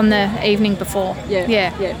it was on the evening before. Yeah.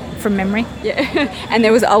 From memory. Yeah. And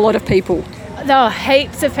there was a lot of people. There were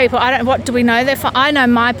heaps of people. What do we know there for? I know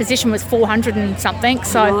my position was 400 and something.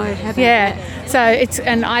 So So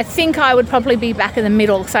and I think I would probably be back in the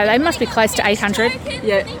middle. So they must be close to 800.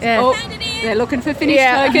 Yeah. Oh, they're looking for finish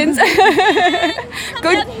tokens.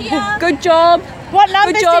 Good job. What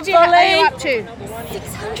numbers are you up to?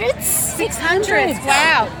 600. 600.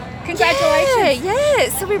 Wow. Congratulations. Yeah.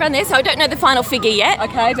 So we run there. So I don't know the final figure yet.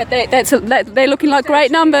 Okay, but they're looking like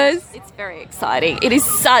great numbers. It's very exciting. It is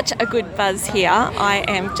such a good buzz here. I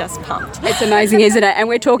am just pumped. It's amazing, isn't it? And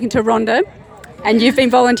we're talking to Rhonda. And you've been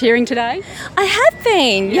volunteering today? I have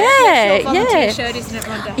been, Your volunteer shirt, isn't it,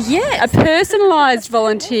 Rhonda? Yeah, a personalised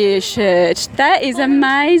volunteer shirt. That is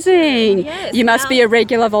amazing. Yes, you must be a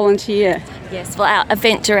regular volunteer. Yes, well, our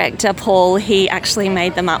event director, Paul, he actually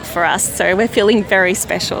made them up for us. So we're feeling very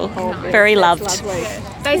special, very loved.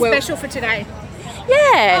 They special for today?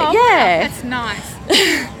 Yeah. That's nice.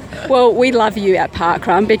 Well, we love you at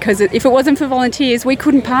Parkrun because if it wasn't for volunteers, we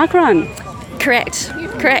couldn't parkrun. Correct.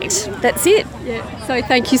 That's it. Yeah. So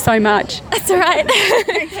thank you so much. That's all right.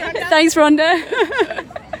 Thanks, Rhonda.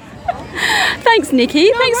 Thanks,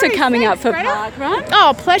 Nikki. Thanks for coming up for Greta. Parkrun.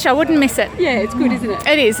 Oh, pleasure. I wouldn't miss it. Yeah, it's good, isn't it?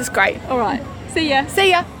 It is. It's great. All right. See ya.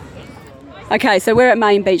 See ya. Okay, so we're at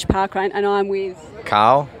Main Beach Parkrun, and I'm with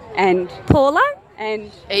Carl and Paula.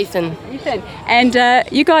 And Ethan. And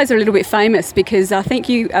you guys are a little bit famous because I think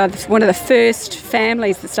you are one of the first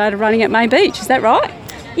families that started running at Main Beach. Is that right?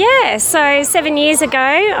 Yeah, so 7 years ago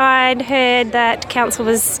I'd heard that council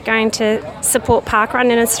was going to support parkrun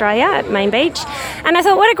in Australia at Main Beach, and I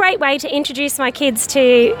thought what a great way to introduce my kids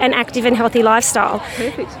to an active and healthy lifestyle.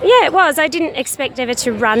 Perfect. Yeah, it was. I didn't expect ever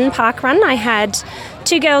to run parkrun. I had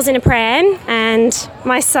 2 girls in a pram and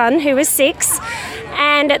my son who was 6,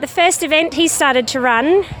 and at the first event he started to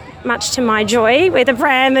run, much to my joy, with a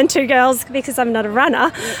pram and 2 girls because I'm not a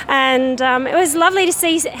runner. And it was lovely to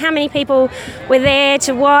see how many people were there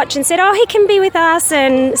to watch and said, oh, he can be with us,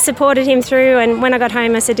 and supported him through. And when I got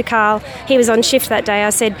home, I said to Carl, he was on shift that day,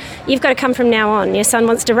 I said, you've got to come from now on, your son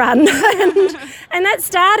wants to run. And that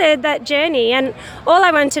started that journey. And all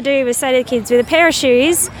I wanted to do was say to the kids, with a pair of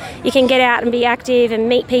shoes, you can get out and be active and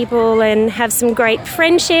meet people and have some great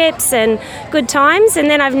friendships and good times. And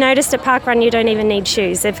then I've noticed at parkrun you don't even need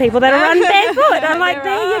shoes. There are people that run barefoot. I'm like,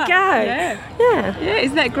 there you go. Yeah,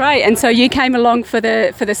 isn't that great? And so you came along for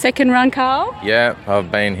the second run, Carl? Yeah,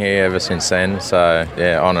 I've been here ever since then. So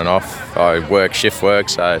yeah, on and off. I work shift work,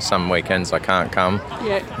 so some weekends I can't come.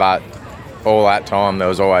 Yeah. But all that time there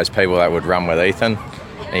was always people that would run with Ethan,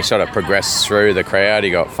 and he sort of progressed through the crowd. He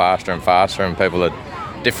got faster and faster, and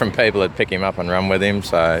different people would pick him up and run with him.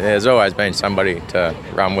 So yeah, there's always been somebody to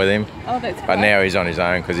run with him. Oh, that's great. But now he's on his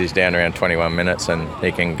own because he's down around 21 minutes and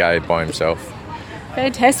he can go by himself.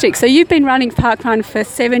 Fantastic. So you've been running parkrun for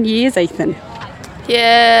 7 years, Ethan?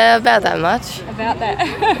 Yeah, about that much. About that.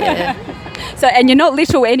 Yeah. So, and you're not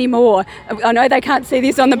little anymore. I know they can't see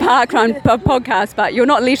this on the parkrun podcast, but you're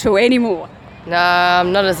not little anymore. No,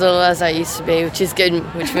 I'm not as little as I used to be, which is good,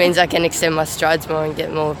 which means I can extend my strides more and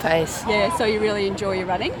get more pace. Yeah, so you really enjoy your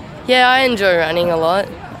running? Yeah, I enjoy running a lot.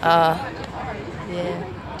 Yeah.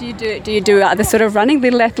 Do you do other sort of running,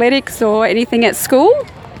 little athletics or anything at school?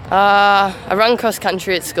 I run cross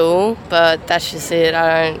country at school, but that's just it.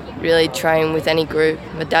 I don't really train with any group.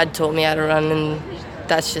 My dad taught me how to run, and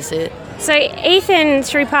that's just it. So Ethan,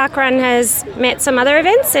 through parkrun, has met some other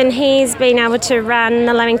events, and he's been able to run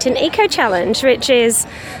the Lamington Eco Challenge, which is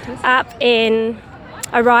up in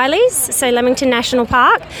O'Reilly's, so Lamington National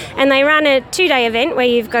Park, and they run a 2-day event where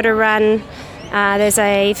you've got to run, there's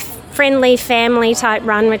a friendly family type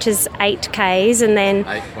run, which is 8 Ks, and then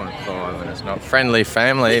 8.5, and it's not friendly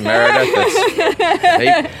family, Meredith.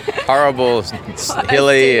 It's horrible, it's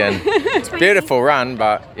hilly, and beautiful run.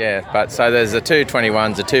 But so there's the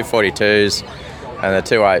 221s, the 242s, and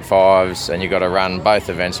the 285s, and you've got to run both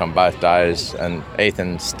events on both days. And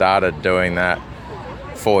Ethan started doing that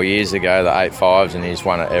 4 years ago, the 85s, and he's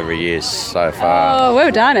won it every year so far. Oh,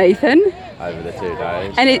 well done, Ethan. Over the 2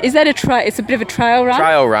 days. And is that it's a bit of a trail run?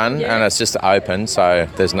 Trail run, and it's just open, so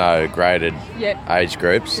there's no graded age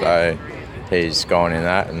groups. So he's gone in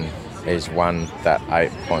that, and he's won that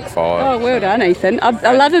 8.5. Oh, well done, Ethan.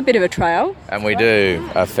 I love a bit of a trail. And we do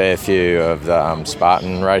a fair few of the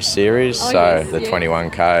Spartan race series, the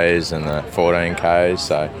 21Ks and the 14Ks.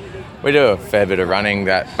 So we do a fair bit of running,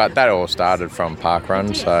 but that all started from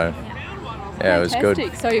parkrun, so yeah, it was good.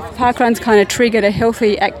 So parkrun's kind of triggered a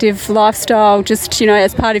healthy, active lifestyle just,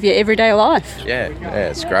 as part of your everyday life. Yeah,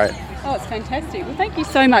 it's great. Oh, it's fantastic. Well, thank you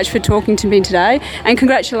so much for talking to me today, and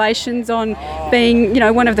congratulations on being,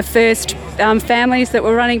 one of the first families that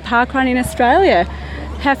were running parkrun in Australia.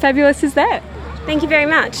 How fabulous is that? Thank you very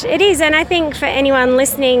much. It is, and I think for anyone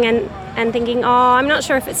listening and thinking, I'm not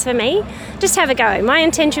sure if it's for me, just have a go. My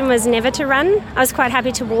intention was never to run. I was quite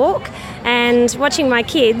happy to walk, and watching my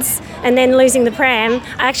kids and then losing the pram,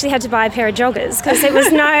 I actually had to buy a pair of joggers because it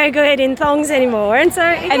was no good in thongs anymore. And so,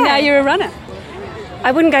 And now you're a runner.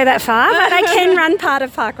 I wouldn't go that far, but I can run part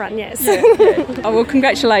of parkrun, yes. Yeah. Oh, well,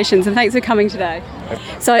 congratulations, and thanks for coming today.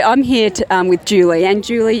 So I'm here with Julie, and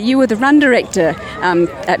Julie, you were the run director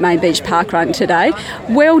at Main Beach Parkrun today.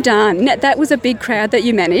 Well done. That was a big crowd that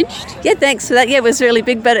you managed. Yeah, thanks for that. Yeah, it was really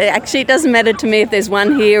big, but it doesn't matter to me if there's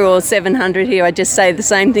one here or 700 here. I just say the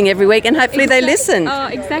same thing every week, and hopefully they listen. Oh,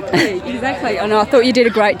 exactly. And I thought you did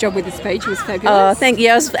a great job with the speech. It was fabulous. Oh, thank you.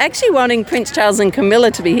 I was actually wanting Prince Charles and Camilla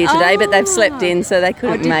to be here today, but they've slept in, so they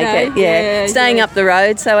couldn't make it. Yeah, staying up the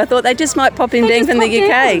road, so I thought they just might pop in being from the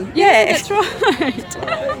UK. Yeah, that's right.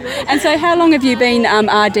 And so how long have you been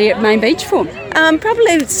RD at Main Beach for?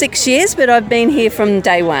 Probably 6 years, but I've been here from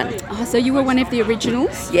day one. Oh, so you were one of the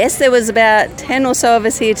originals? Yes, there was about 10 or so of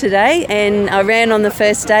us here today, and I ran on the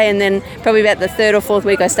first day, and then probably about the third or fourth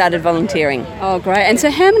week I started volunteering. Oh, great. And so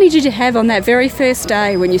how many did you have on that very first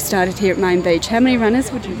day when you started here at Main Beach? How many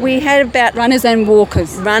runners would you have? We had about... Runners and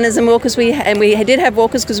walkers. Runners and walkers, we did have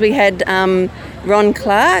walkers because we had Ron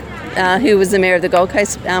Clark, who was the Mayor of the Gold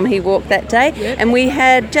Coast, he walked that day, and we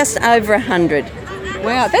had just over 100.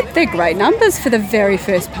 Wow, they're great numbers for the very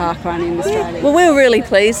first park run in Australia. Well, we were really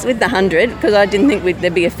pleased with the 100 because I didn't think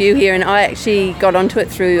there'd be a few here, and I actually got onto it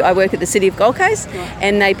through, I work at the City of Gold Coast,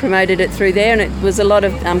 and they promoted it through there, and it was a lot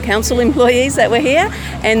of council employees that were here,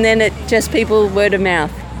 and then it just people word of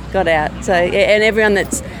mouth got out. So, and everyone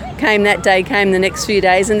that's came that day came the next few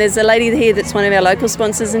days, and there's a lady here that's one of our local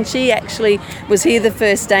sponsors, and she actually was here the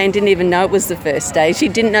first day and didn't even know it was the first day. She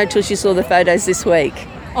didn't know till she saw the photos this week.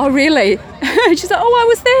 Oh, really? She's like, oh, I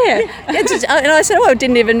was there. Yeah, and I said, oh, I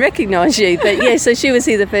didn't even recognise you. But yeah, so she was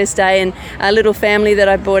here the first day, and a little family that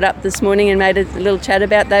I brought up this morning and made a little chat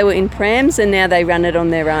about, they were in prams and now they run it on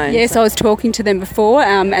their own. Yes, I was talking to them before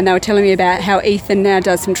and they were telling me about how Ethan now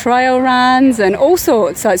does some trail runs and all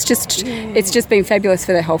sorts. So it's just been fabulous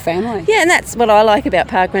for their whole family. Yeah, and that's what I like about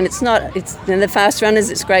parkrun. It's the fast runners,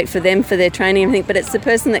 it's great for them, for their training and everything, but it's the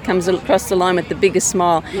person that comes across the line with the biggest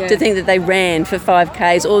smile to think that they ran for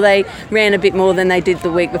 5Ks or they ran a bit more than they did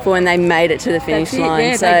the week before and they made it to the finish line.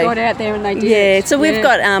 Yeah, so, they got out there and they did. Yeah, so we've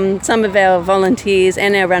got some of our volunteers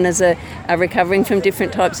and our runners are recovering from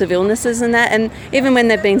different types of illnesses and that, and even when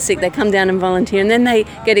they've been sick they come down and volunteer, and then they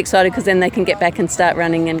get excited because then they can get back and start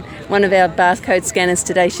running. And one of our barcode scanners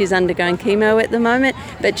today, she's undergoing chemo at the moment,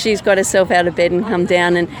 but she's got herself out of bed and come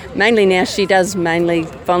down, and mainly now she does mainly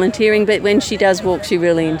volunteering, but when she does walk she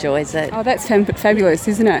really enjoys it. Oh, that's fabulous,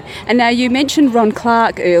 isn't it? And now you mentioned Ron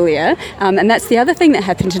Clark earlier, and that's the other thing that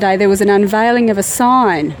happened today. There was an unveiling of a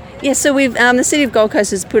sign. Yeah, so we've the City of Gold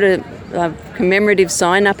Coast has put a commemorative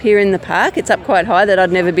sign up here in the park. It's up quite high that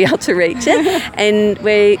I'd never be able to reach it, and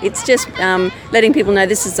it's just letting people know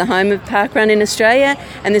this is the home of parkrun in Australia,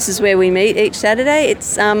 and this is where we meet each Saturday.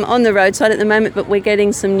 It's on the roadside at the moment, but we're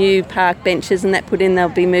getting some new park benches and that put in. They'll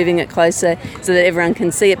be moving it closer so that everyone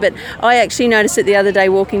can see it. But I actually noticed it the other day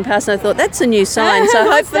walking past, and I thought that's a new sign.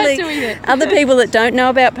 So hopefully other people that don't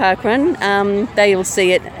know about parkrun, they will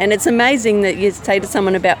see it. And it's amazing that you say to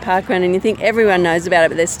someone about parkrun and you think everyone knows about it,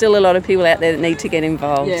 but there's still a lot of people out there that need to get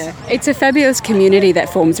involved. Yeah, it's a fabulous community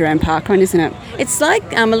that forms around parkrun, isn't it? It's like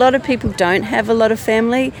a lot of people don't have a lot of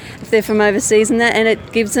family if they're from overseas and that, and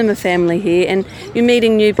it gives them a family here, and you're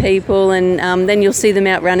meeting new people, and then you'll see them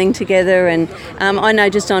out running together. And I know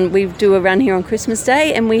we do a run here on Christmas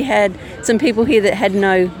Day, and we had some people here that had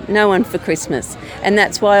no one for Christmas, and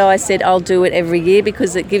that's why I said I'll do it every year,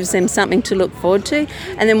 because it gives them something to look forward to.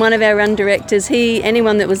 And then one of our run directors,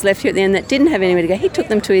 anyone that was left here at the end that didn't have anywhere to go, he took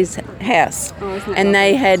them to his house. And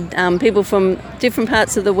they had people from different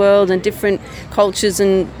parts of the world and different cultures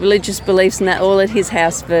and religious beliefs and that all at his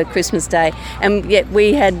house for Christmas Day. And yet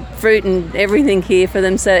we had fruit and everything here for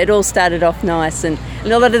them, so it all started off nice. And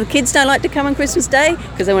a lot of the kids don't like to come on Christmas Day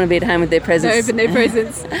because they want to be at home with their presents. Open their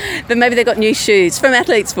presents. But maybe they got new shoes from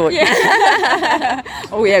Athlete Sport. Yeah.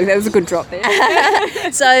 Oh yeah, that was a good drop there.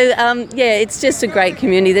 So it's just a great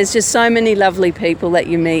community. There's just so many lovely people that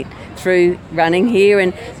you meet through running here,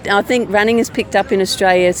 and I think running has picked up in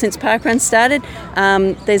Australia since parkrun started.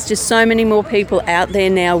 There's just so many more people out there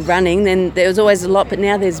now running. Then there was always a lot, but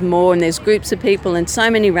now there's more, and there's groups of people and so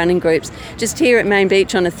many running groups. Just here at Main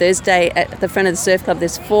Beach on a Thursday at the front of the surf club,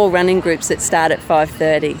 there's 4 running groups that start at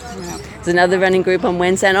 5:30. Wow. There's another running group on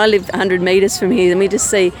Wednesday, and I live 100 metres from here, and we just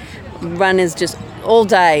see runners just all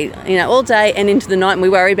day and into the night, and we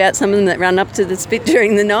worry about some of them that run up to the spit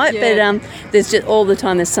during the night, but there's just all the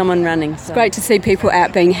time there's someone running. So. It's great to see people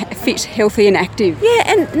out being fit, healthy and active. Yeah,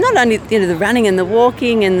 and not only the running and the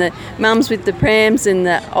walking and the mums with the prams and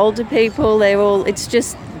the older people, it's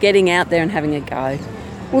just getting out there and having a go.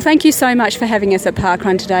 Well, thank you so much for having us at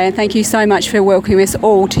Parkrun today, and thank you so much for welcoming us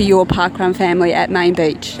all to your Parkrun family at Main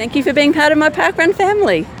Beach. Thank you for being part of my Parkrun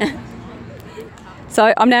family.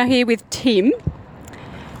 So I'm now here with Tim.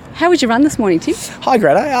 How was your run this morning, Tim? Hi,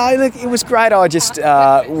 Greta. Look, it was great. I just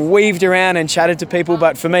weaved around and chatted to people,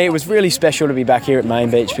 but for me it was really special to be back here at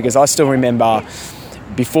Main Beach, because I still remember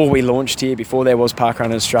before we launched here, before there was Parkrun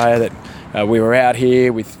in Australia, that we were out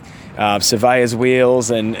here with surveyor's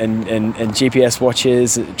wheels and GPS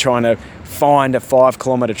watches trying to find a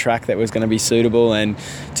 5-kilometre track that was going to be suitable, and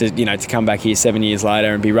to come back here 7 years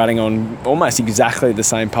later and be running on almost exactly the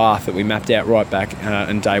same path that we mapped out right back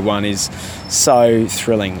on day one is so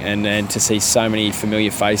thrilling, and to see so many familiar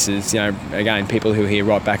faces, again, people who were here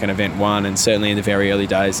right back in event 1 and certainly in the very early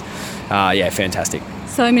days, fantastic.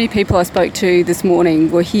 So many people I spoke to this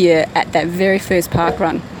morning were here at that very first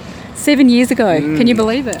parkrun 7 years ago. Can you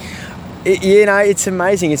believe it? It's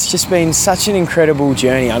amazing. It's just been such an incredible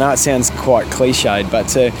journey. I know it sounds quite cliched, but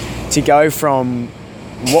to go from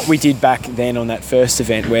what we did back then on that first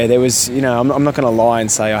event where there was, I'm not going to lie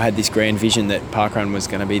and say I had this grand vision that parkrun was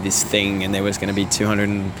going to be this thing and there was going to be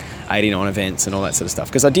 289 events and all that sort of stuff,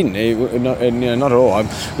 because I didn't, not at all.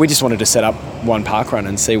 We just wanted to set up one parkrun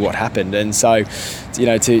and see what happened. And so,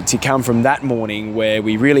 to come from that morning where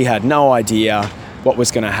we really had no idea what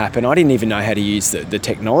was going to happen. I didn't even know how to use the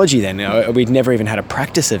technology then. We'd never even had a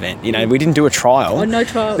practice event. We didn't do a trial. Oh, no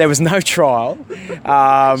trial. There was no trial.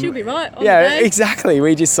 She'll be right. Exactly.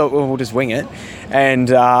 We just thought, well, we'll just wing it. And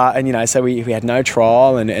so we had no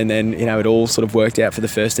trial, and then, it all sort of worked out for the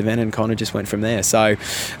first event and kind of just went from there. So,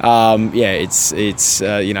 it's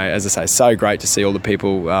as I say, so great to see all the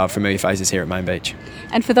people, familiar faces here at Main Beach.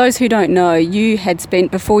 And for those who don't know, you had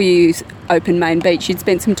spent, before you opened Main Beach, you'd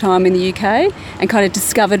spent some time in the UK and kind of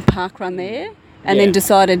discovered parkrun there and then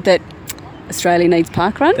decided that Australia needs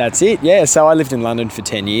parkrun. That's it, yeah. So I lived in London for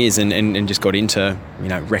 10 years and just got into,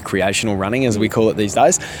 recreational running, as we call it these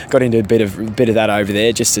days. Got into a bit of that over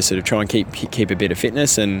there just to sort of try and keep a bit of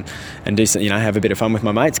fitness and do some, have a bit of fun with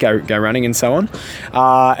my mates, go running and so on.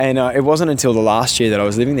 It wasn't until the last year that I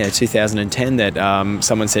was living there, 2010, that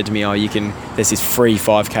someone said to me, there's this free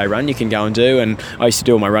 5K run you can go and do. And I used to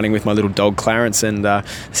do all my running with my little dog Clarence, and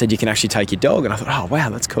said you can actually take your dog. And I thought, oh wow,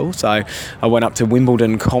 that's cool. So I went up to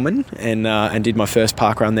Wimbledon Common and did my first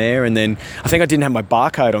park run there. And then I think I didn't have my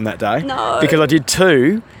barcode on that day because I did two.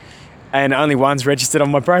 And only one's registered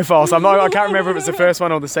on my profile, so I can't remember if it was the first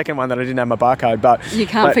one or the second one that I didn't have my barcode. But you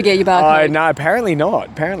can't forget your barcode. No, apparently not.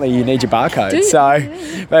 Apparently you need your barcode. Do you?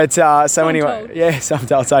 So anyway, yes, I'm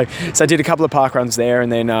told. So I did a couple of park runs there, and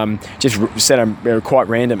then just sent a quite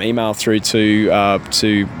random email through to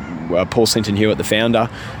Paul Sinton Hewitt, the founder,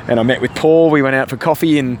 and I met with Paul. We went out for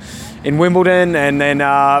coffee in Wimbledon, and then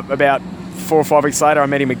about 4 or 5 weeks later, I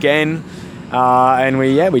met him again. And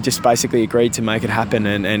we just basically agreed to make it happen,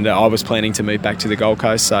 and I was planning to move back to the Gold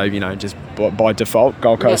Coast, so just by default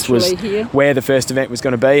Gold Coast was where the first event was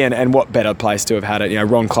going to be, and what better place to have had it.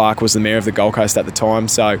 Ron Clark was the mayor of the Gold Coast at the time,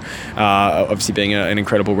 so obviously being an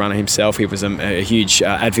incredible runner himself, he was a huge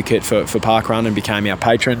advocate for parkrun and became our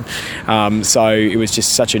patron, so it was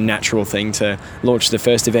just such a natural thing to launch the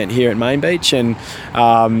first event here at Main Beach. And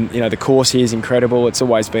the course here is incredible. It's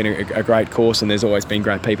always been a great course, and there's always been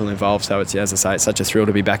great people involved, so it's, as I say, it's such a thrill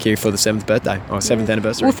to be back here for the 7th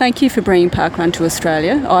anniversary. Well, thank you for bringing parkrun to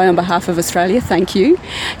Australia. On behalf of Australia, thank you.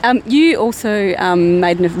 You also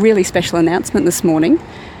made a really special announcement this morning. Do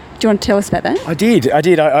you want to tell us about that? I did.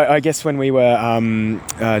 I guess when we were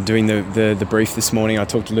doing the brief this morning, I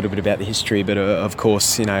talked a little bit about the history, but of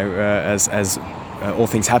course, as all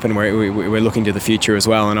things happen, we're looking to the future as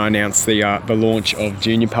well, and I announced the launch of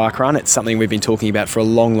Junior Parkrun. It's something we've been talking about for a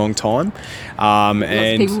long, long time.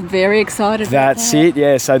 And people very excited about that. That's it,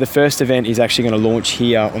 yeah. So the first event is actually going to launch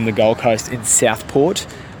here on the Gold Coast in Southport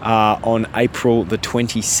on April the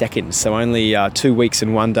 22nd, so only 2 weeks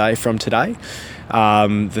and 1 day from today.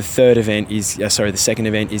 The second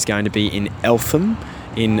event is going to be in Eltham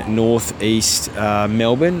in northeast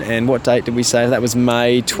Melbourne. And what date did we say? That was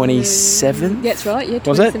May 27th? That's right, yeah, 27th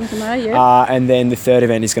was it? of May, yeah. And then the third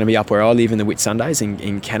event is going to be up where I live in the Whitsundays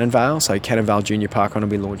in Cannon Vale. So Cannon Vale Junior Parkrun will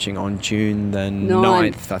be launching on June the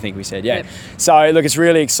 9th, I think we said, yeah. Yep. So look, it's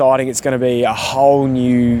really exciting. It's going to be a whole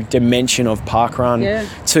new dimension of parkrun,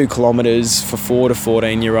 2 kilometres for 4 to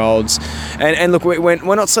 14-year-olds. And look, we're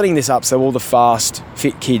not setting this up so all the fast,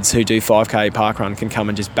 fit kids who do 5K parkrun can come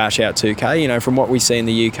and just bash out 2K. From what we see in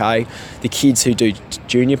the UK, the kids who do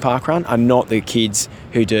junior parkrun are not the kids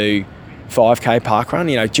who do 5K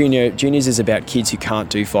parkrun. Juniors is about kids who can't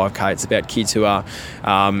do 5K. It's about kids who are,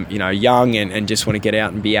 young and just want to get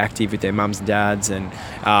out and be active with their mums and dads, and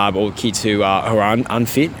or kids who are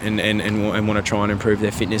unfit and want to try and improve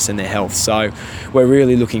their fitness and their health. So we're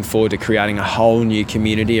really looking forward to creating a whole new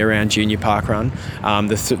community around junior parkrun.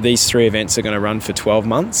 These 3 events are going to run for 12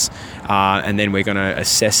 months. And then we're going to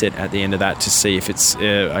assess it at the end of that to see if it's,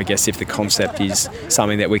 if the concept is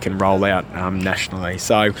something that we can roll out nationally.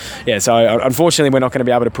 So unfortunately, we're not going to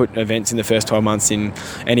be able to put events in the first 12 months in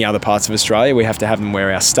any other parts of Australia. We have to have them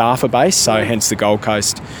where our staff are based, so hence the Gold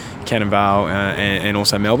Coast, Cannon Vale, and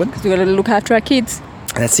also Melbourne. Because we've got to look after our kids.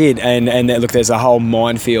 That's it, and look, there's a whole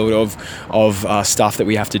minefield of stuff that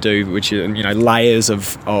we have to do, which are, layers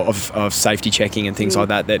of safety checking and things like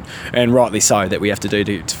that, and rightly so, that we have to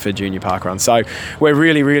do for junior parkrun. So we're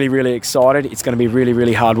really, really, really excited. It's going to be really,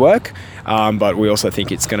 really hard work, but we also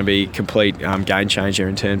think it's going to be a complete game changer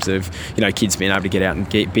in terms of kids being able to get out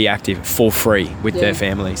and be active for free with their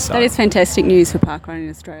families. So that is fantastic news for parkrun in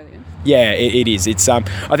Australia. Yeah, it is. It's I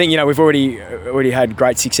think we've already had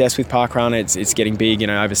great success with parkrun. It's getting big.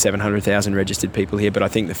 Over 700,000 registered people here. But I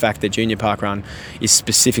think the fact that junior parkrun is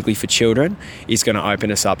specifically for children is going to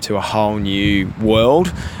open us up to a whole new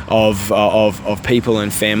world of people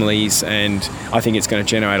and families. And I think it's going to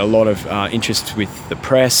generate a lot of interest with the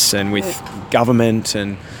press and with government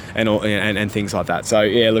and things like that. So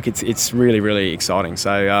yeah, look, it's really, really exciting.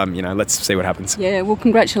 So let's see what happens. Yeah, well,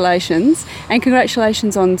 congratulations, and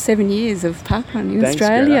congratulations on 7 years of parkrun in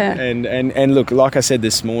Australia. Greta. And look, like I said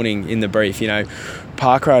this morning in the brief,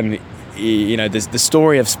 parkrun, the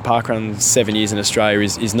story of parkrun 7 years in Australia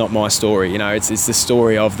is not my story. It's the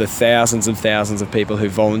story of the thousands and thousands of people who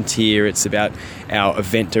volunteer. It's about our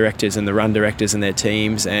event directors and the run directors and their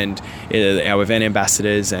teams, and our event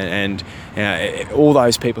ambassadors and all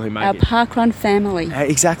those people who make our parkrun family.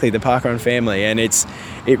 Exactly, the parkrun family, and it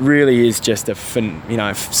really is just a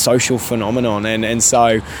social phenomenon, and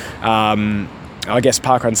so I guess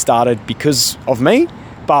parkrun started because of me,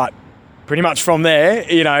 but pretty much from there,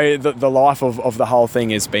 the life of the whole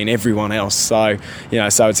thing has been everyone else. So,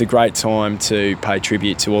 so it's a great time to pay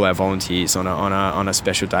tribute to all our volunteers on a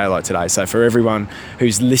special day like today. So for everyone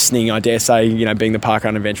who's listening, I dare say, being the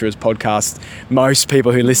Parkrun Adventurers podcast, most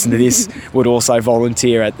people who listen to this would also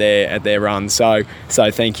volunteer at their run. So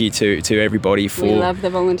thank you to everybody for. We love the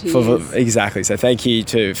volunteers. Exactly. So thank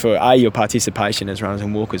you for your participation as runners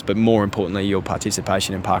and walkers, but more importantly, your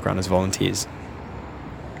participation in parkrun as volunteers.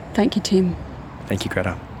 Thank you, Tim. Thank you,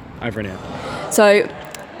 Greta. Over and out. So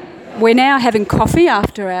we're now having coffee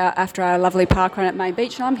after our lovely parkrun at Main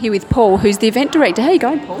Beach, and I'm here with Paul, who's the event director. How are you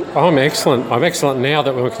going, Paul? I'm excellent. I'm excellent now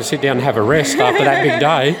that we can sit down and have a rest after that big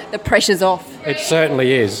day. The pressure's off. It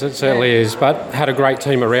certainly is. But had a great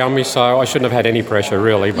team around me, so I shouldn't have had any pressure,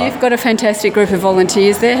 really. But you've got a fantastic group of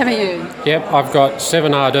volunteers there, haven't you? Yep, I've got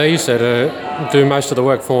 7 RDs that do most of the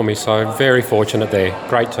work for me, so very fortunate there.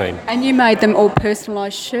 Great team. And you made them all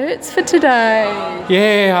personalised shirts for today.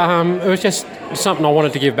 Yeah, it was just something I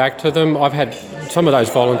wanted to give back to them. I've had some of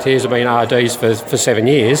those volunteers have been RDs for 7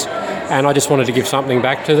 years, and I just wanted to give something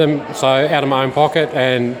back to them, so out of my own pocket,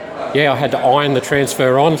 and I had to iron the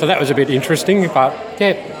transfer on, so that was a bit interesting, but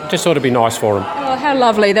just thought it'd be nice for them. Oh, how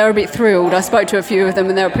lovely. They were a bit thrilled. I spoke to a few of them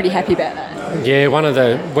and they were pretty happy about that. Yeah,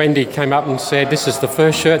 Wendy came up and said, this is the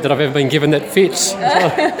first shirt that I've ever been given that fits. So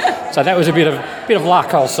that was a bit of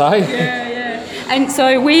luck, I'll say. Yeah. And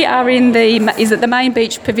so we are in is it the Main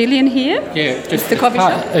Beach Pavilion here? Yeah. Just the coffee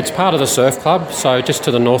shop? It's part of the surf club, so just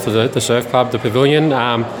to the north of the surf club, the pavilion.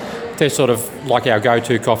 They're sort of like our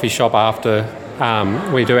go-to coffee shop after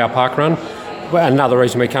we do our park run. Well, another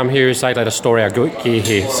reason we come here is they let us store our gear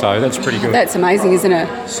here, so that's pretty good. That's amazing, isn't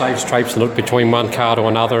it? Saves trips between one car to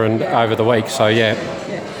another and over the week, so yeah.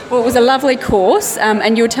 Well, it was a lovely course,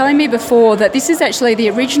 and you were telling me before that this is actually the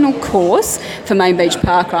original course for Main Beach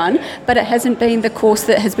Parkrun, but it hasn't been the course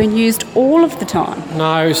that has been used all of the time.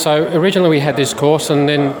 No, so originally we had this course and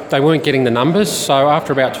then they weren't getting the numbers, so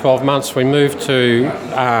after about 12 months we moved to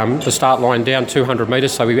the start line down 200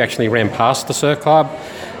 metres, so we actually ran past the surf club.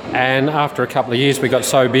 And after a couple of years we got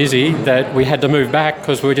so busy that we had to move back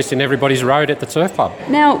because we were just in everybody's road at the surf club.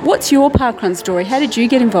 Now, what's your parkrun story? How did you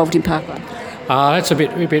get involved in parkrun? That's a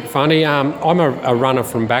bit funny. I'm a runner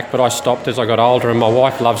from back, but I stopped as I got older, and my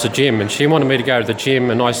wife loves the gym, and she wanted me to go to the gym,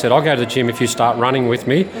 and I said, I'll go to the gym if you start running with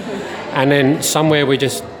me. And then somewhere we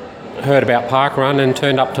just heard about parkrun and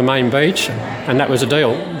turned up to Main Beach, and that was a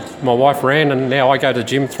deal. My wife ran, and now I go to the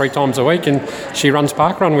gym 3 times a week, and she runs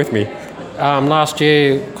parkrun with me. Last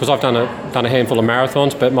year, because I've done a handful of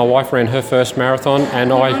marathons, but my wife ran her first marathon,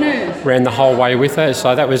 and I ran the whole way with her,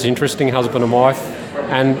 so that was interesting, husband and wife.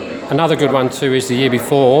 And another good one too is the year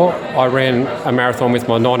before, I ran a marathon with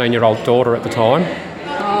my 19-year-old daughter at the time.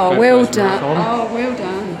 Oh, well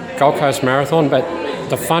done. Gold Coast Marathon, but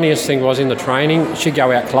the funniest thing was in the training, she'd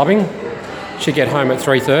go out clubbing, she'd get home at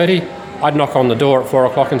 3:30, I'd knock on the door at 4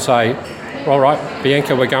 o'clock and say, all right,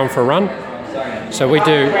 Bianca, we're going for a run. So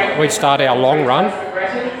we'd start our long run.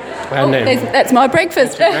 And then that's my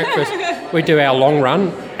breakfast. We'd do our long run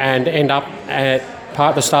and end up at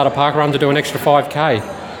the start of parkrun to do an extra 5K.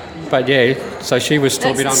 But yeah, so she was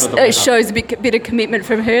still a bit under the weather. It shows a bit of commitment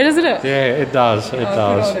from her, doesn't it? Yeah, it does. It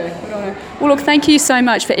does. Good on her. Well, look, thank you so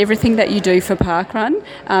much for everything that you do for Parkrun,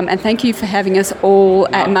 and thank you for having us all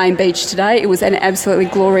at Main Beach today. It was an absolutely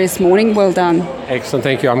glorious morning. Well done. Excellent,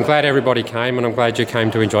 thank you. I'm glad everybody came, and I'm glad you came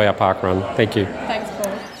to enjoy our parkrun. Thank you. Thanks,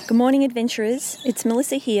 Paul. Good morning, adventurers. It's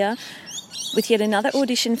Melissa here with yet another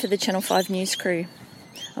audition for the Channel 5 News crew.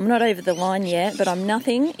 I'm not over the line yet, but I'm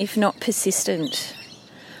nothing if not persistent.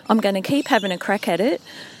 I'm going to keep having a crack at it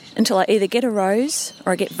until I either get a rose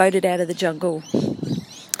or I get voted out of the jungle.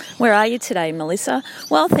 Where are you today, Melissa?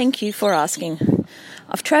 Well, thank you for asking.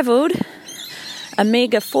 I've travelled a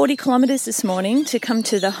meagre 40 kilometres this morning to come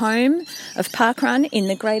to the home of parkrun in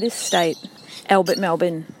the greatest state, Albert,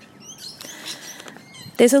 Melbourne.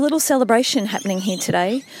 There's a little celebration happening here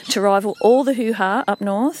today to rival all the hoo-ha up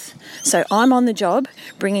north, so I'm on the job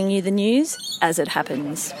bringing you the news as it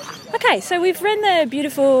happens. Okay, so we've ran the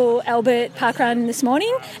beautiful Albert parkrun this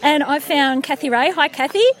morning, and I found Kathy Ray. Hi,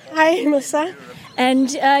 Kathy. Hi, Melissa.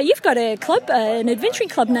 And you've got a club, an adventuring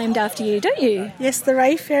club named after you, don't you? Yes, the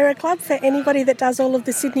Wayfarer Club for anybody that does all of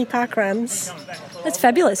the Sydney parkruns. That's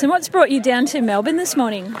fabulous. And what's brought you down to Melbourne this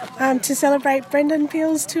morning? To celebrate Brendan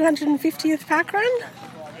Peel's 250th parkrun.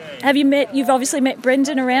 You've obviously met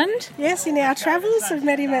Brendan around? Yes, in our travels. I've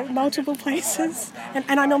met him at multiple places.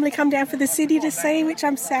 And I normally come down for the city to see, which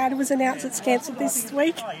I'm sad was announced it's cancelled this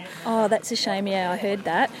week. Oh, that's a shame. Yeah, I heard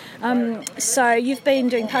that. So you've been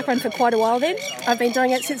doing parkrun for quite a while then? I've been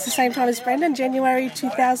doing it since the same time as Brendan, January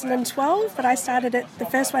 2012, but I started at the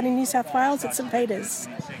first one in New South Wales at St Peter's.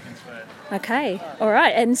 Okay, all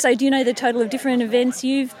right. And so do you know the total of different events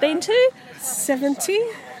you've been to? 70.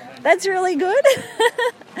 That's really good.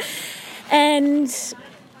 And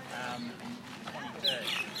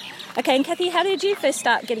Kathy, how did you first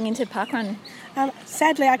start getting into parkrun?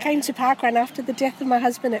 Sadly, I came to parkrun after the death of my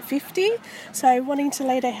husband at 50, so wanting to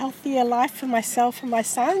lead a healthier life for myself and my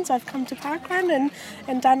sons, I've come to parkrun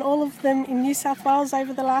and done all of them in New South Wales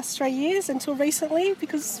over the last 3 years until recently,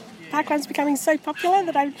 because parkrun's becoming so popular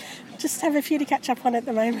that I just have a few to catch up on at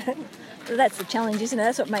the moment. Well, that's the challenge, isn't it?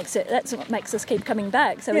 That's what makes us keep coming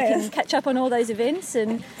back, so we can catch up on all those events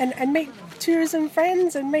and meet tourism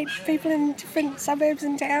friends and meet people in different suburbs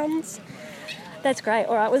and towns. That's great.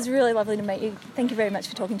 All right, it was really lovely to meet you. Thank you very much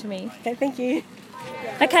for talking to me. Okay, thank you.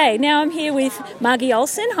 Okay, now I'm here with Margie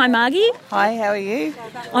Olsen. Hi, Margie. Hi, how are you?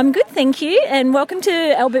 I'm good, thank you, and welcome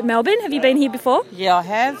to Albert, Melbourne. Have you been here before? Yeah, I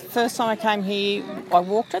have. First time I came here, I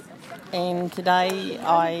walked it, and today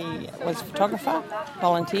I was a photographer,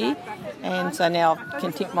 volunteer, and so now I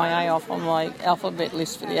can tick my A off on my alphabet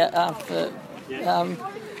list for the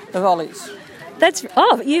volleys.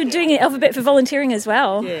 You're doing an alphabet for volunteering as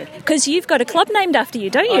well? Yeah. Because you've got a club named after you,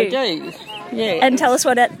 don't you? I do, yeah. And tell us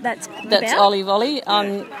what that's about. That's Ollie Volley,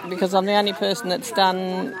 because I'm the only person that's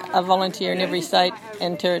done a volunteer in every state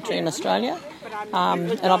and territory in Australia.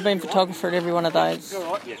 And I've been photographer at every one of those.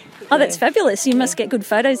 Oh, that's fabulous. You must get good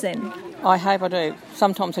photos then. I hope I do.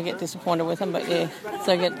 Sometimes I get disappointed with them, but I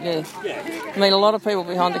meet a lot of people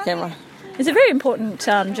behind the camera. It's a very important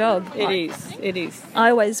job. It is.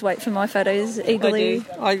 I always wait for my photos eagerly.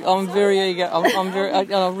 I'm very eager.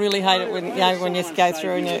 I really hate it when you go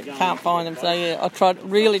through and you can't find them. So I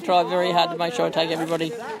really try very hard to make sure I take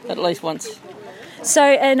everybody at least once. So,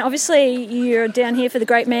 and obviously you're down here for the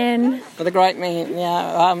Great Man. For the Great Man,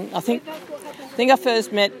 yeah. I think I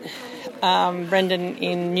first met Brendan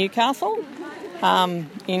in Newcastle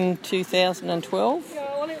in 2012,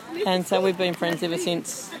 and so we've been friends ever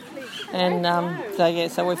since. And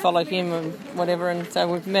so we followed him and whatever, and so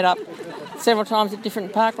we've met up several times at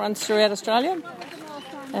different parkruns throughout Australia.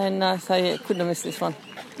 And couldn't have missed this one.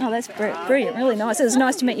 Oh, that's brilliant, really nice. It was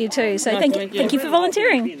nice to meet you too. So thank you for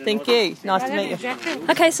volunteering. Thank you. Nice to meet you.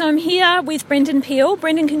 Okay, so I'm here with Brendan Peel.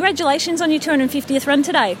 Brendan, congratulations on your 250th run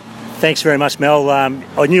today. Thanks very much, Mel.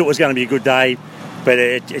 I knew it was going to be a good day, but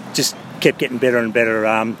it just kept getting better and better.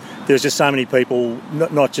 There was just so many people,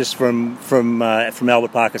 not just from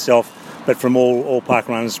Albert Park itself, but from all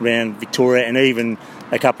parkruns around Victoria, and even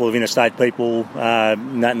a couple of interstate people,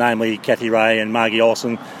 namely Kathy Ray and Margie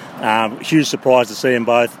Olsen. Huge surprise to see them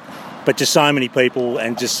both, but just so many people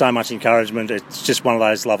and just so much encouragement. It's just one of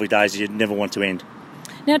those lovely days you'd never want to end.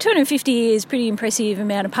 Now, 250 is a pretty impressive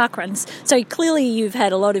amount of parkruns, so clearly you've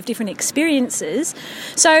had a lot of different experiences.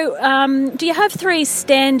 So do you have 3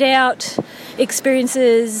 standout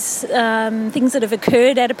experiences, things that have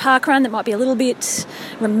occurred at a parkrun that might be a little bit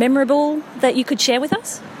memorable that you could share with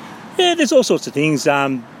us? Yeah, there's all sorts of things.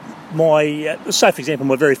 For example,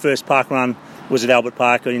 my very first parkrun was at Albert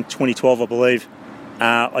Park in 2012, I believe.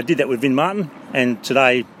 I did that with Vin Martin, and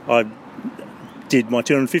today did my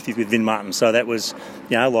 250th with Vin Martin. So that was,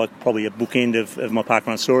 like probably a bookend of my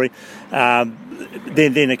parkrun story.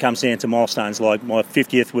 Then it comes down to milestones. Like my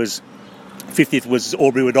 50th was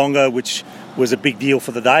Albury Wodonga, which was a big deal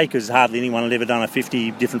for the day because hardly anyone had ever done a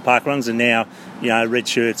 50 different parkruns, and now red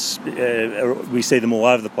shirts, we see them all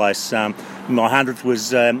over the place. My 100th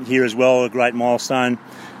was here as well, a great milestone.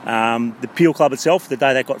 The Peel Club itself, the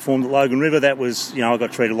day that got formed at Logan River, that was, I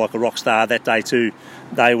got treated like a rock star that day too.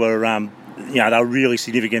 They were, they were really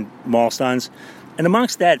significant milestones. And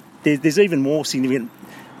amongst that, there's even more significant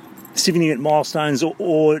milestones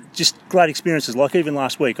or just great experiences. Like even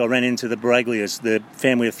last week, I ran into the Baraglias, the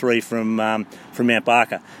family of 3 from Mount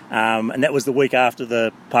Barker, and that was the week after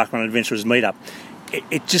the Parkrun Adventurers meetup.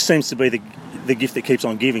 It just seems to be the gift that keeps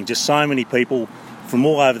on giving. Just so many people from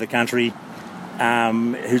all over the country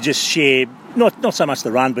who just share not so much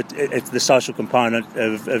the run, but it's the social component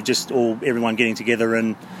of just everyone getting together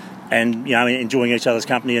and enjoying each other's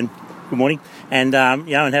company. And good morning, and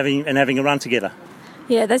having a run together.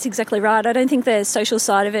 Yeah, that's exactly right. I don't think the social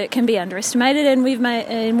side of it can be underestimated, and we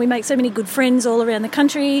make so many good friends all around the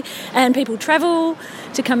country, and people travel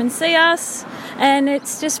to come and see us, and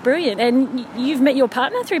it's just brilliant. And you've met your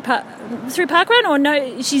partner through parkrun, or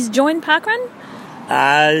no? She's joined parkrun.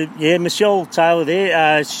 Michelle Taylor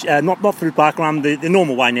there. Not through parkrun, the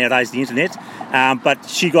normal way nowadays, the internet. But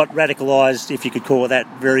she got radicalised, if you could call it that,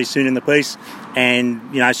 very soon in the piece, and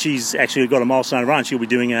she's actually got a milestone run. She'll be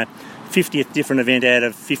doing a 50th different event out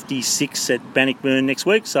of 56 at Bannockburn next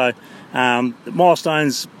week. So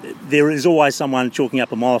milestones, there is always someone chalking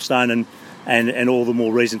up a milestone, and all the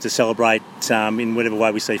more reason to celebrate in whatever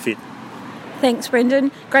way we see fit. Thanks,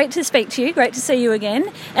 Brendan. Great to speak to you. Great to see you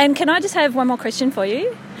again. And can I just have one more question for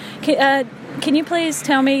you? Can you please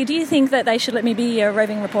tell me, do you think that they should let me be a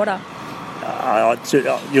roving reporter?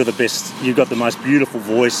 You're the best. You've got the most beautiful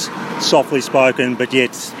voice, softly spoken, but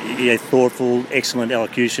yet thoughtful, excellent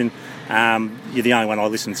elocution. You're the only one I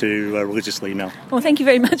listen to religiously, Mel. Well, thank you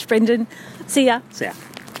very much, Brendan. See ya. See ya.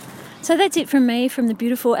 So that's it from me from the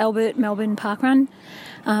beautiful Albert Melbourne Parkrun.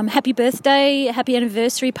 Happy birthday, happy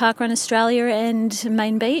anniversary Parkrun Australia and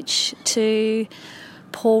Main Beach to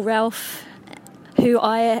Paul Ralph, who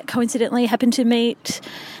I coincidentally happened to meet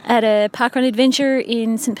at a parkrun adventure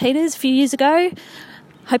in St Peters a few years ago.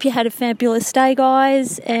 Hope you had a fabulous day,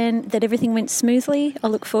 guys, and that everything went smoothly. I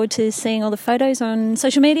look forward to seeing all the photos on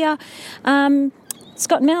social media.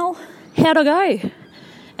 Scott and Mel, how'd I go?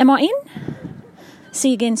 Am I in? See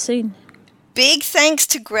you again soon. Big thanks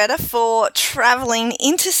to Greta for travelling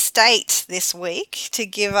interstate this week to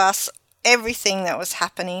give us everything that was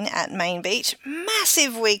happening at Main Beach.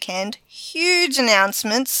 Massive weekend, huge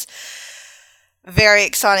announcements. Very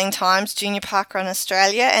exciting times, Junior Parkrun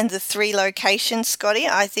Australia, and the 3 locations, Scotty.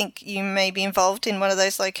 I think you may be involved in one of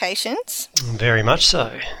those locations. Very much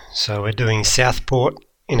so. So we're doing Southport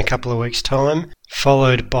in a couple of weeks' time,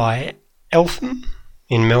 followed by Eltham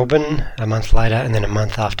in Melbourne a month later, and then a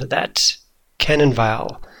month after that, Cannon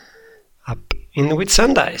Vale up in the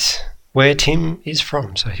Whitsundays, where Tim is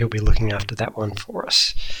from. So he'll be looking after that one for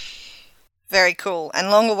us. Very cool, and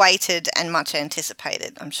long awaited and much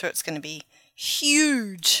anticipated. I'm sure it's going to be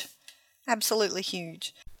huge. Absolutely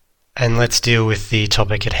huge. And let's deal with the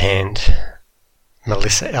topic at hand.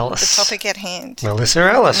 Melissa Ellis. The topic at hand. Melissa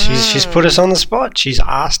Ellis. She's put us on the spot. She's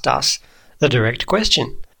asked us the direct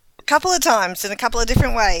question. A couple of times in a couple of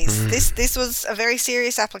different ways. This was a very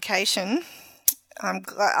serious application. I'm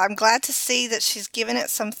glad to see that she's given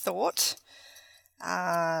it some thought.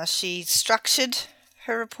 She structured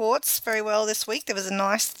her reports very well this week. There was a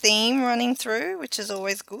nice theme running through, which is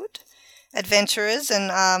always good. Adventurers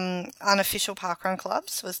and unofficial parkrun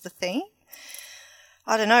clubs was the theme.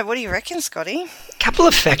 I don't know. What do you reckon, Scotty? A couple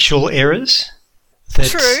of factual errors.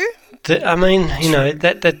 True.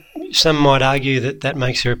 That some might argue that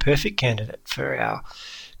makes her a perfect candidate for our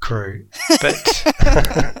crew. But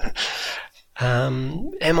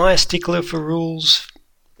am I a stickler for rules,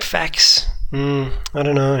 facts? I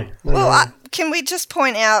don't know. Can we just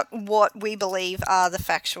point out what we believe are the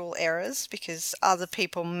factual errors, because other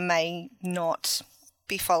people may not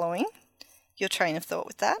be following your train of thought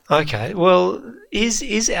with that? Okay. Well,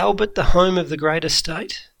 is Albert the home of the Great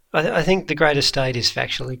Estate? I think the Great Estate is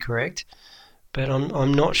factually correct, but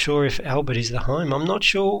I'm not sure if Albert is the home. I'm not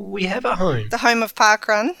sure we have a home. The home of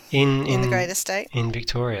parkrun in the Great Estate? In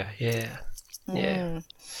Victoria, yeah. Yeah.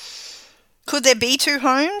 Could there be 2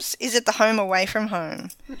 homes? Is it the home away from home?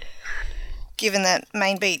 Given that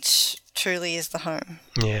Main Beach truly is the home.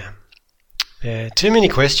 Yeah. Yeah, too many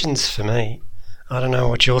questions for me. I don't know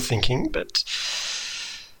what you're thinking, but...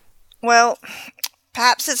 Well,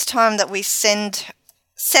 perhaps it's time that we set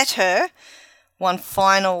her one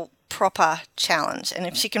final proper challenge. And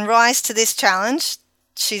if she can rise to this challenge,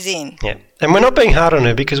 she's in. Yeah. And we're not being hard on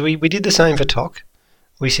her because we did the same for Tok.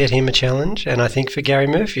 We set him a challenge, and I think for Gary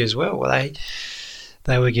Murphy as well.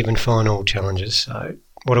 They were given final challenges. So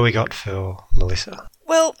what do we got for Melissa?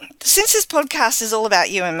 Well, since this podcast is all about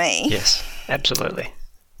you and me... Yes, absolutely.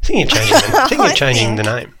 I think you're changing the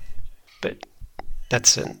name, but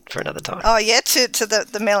that's for another time. Oh, yeah, to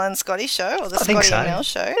the Mel and Scotty show, or the Scotty and Mel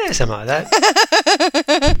show? Yeah, something like that.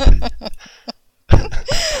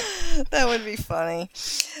 That would be funny.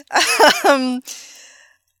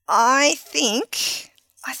 I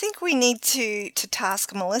think we need to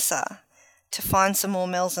task Melissa to find some more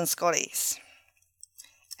Mels and Scotties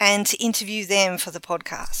and to interview them for the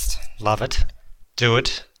podcast. Love it. Do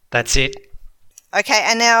it. That's it. Okay,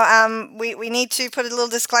 and now we need to put a little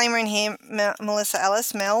disclaimer in here, Melissa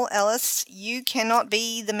Ellis, Mel Ellis, you cannot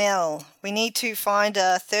be the Mel. We need to find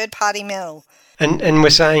a third-party Mel. And we're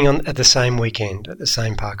saying at the same weekend, at the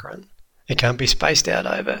same parkrun. It can't be spaced out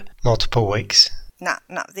over multiple weeks. No,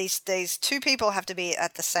 these two people have to be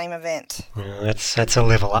at the same event. Yeah, that's a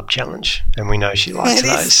level up challenge, and we know she likes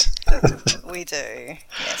those. We do,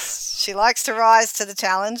 yes. She likes to rise to the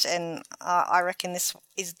challenge, and I reckon this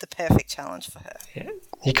is the perfect challenge for her. Yeah.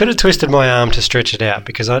 You could have twisted my arm to stretch it out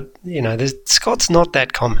because Scott's not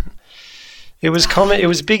that common. It was common. It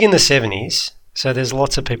was big in the 70s, so there's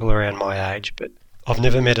lots of people around my age, but I've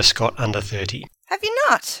never met a Scott under 30. Have you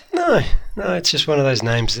not? No, it's just one of those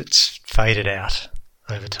names that's faded out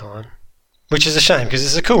over time, which is a shame because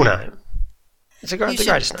it's a cool name. It's the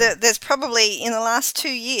greatest name. There's probably, in the last 2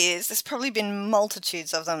 years, there's probably been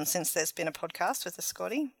multitudes of them since there's been a podcast with a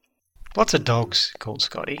Scotty. Lots of dogs called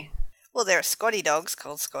Scotty. Well, there are Scotty dogs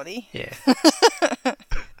called Scotty. Yeah.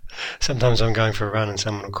 Sometimes I'm going for a run and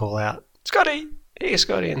someone will call out, Scotty, here,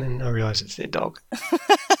 Scotty, and then I realise it's their dog.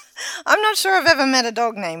 I'm not sure I've ever met a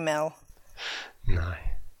dog named Mel. No.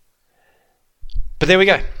 But there we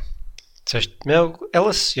go. So, Mel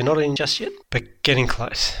Ellis, you're not in just yet, but getting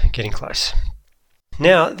close.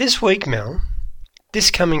 Now, this week, Mel,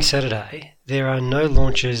 this coming Saturday, there are no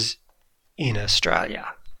launches in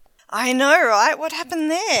Australia. I know, right? What happened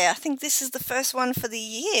there? I think this is the first one for the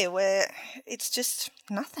year where it's just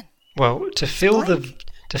nothing. Well, to fill the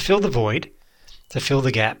void, to fill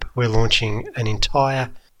the gap, we're launching an entire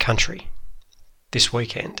country this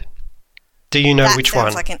weekend. Do you know which one?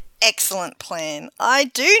 That sounds like an excellent plan. I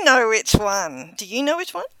do know which one. Do you know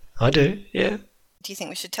which one? I do, yeah. Do you think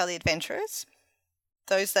we should tell the adventurers?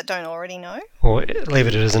 Those that don't already know? Or leave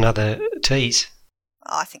it as another tease?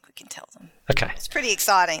 Oh, I think we can tell them. Okay. It's pretty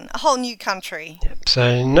exciting. A whole new country. Yep.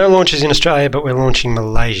 So no launches in Australia, but we're launching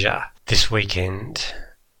Malaysia this weekend.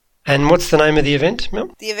 And what's the name of the event, Mel?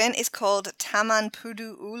 The event is called Taman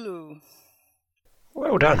Pudu Ulu.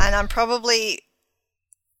 Well done. And I'm probably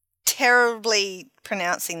terribly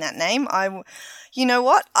pronouncing that name. You know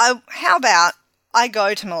what? How about I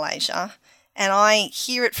go to Malaysia and I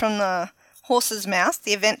hear it from the horse's mouth,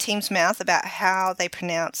 the event team's mouth, about how they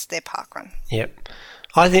pronounce their parkrun. Yep.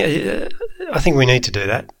 I think we need to do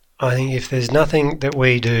that. I think if there's nothing that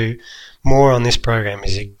we do more on this program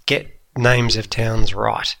is to get names of towns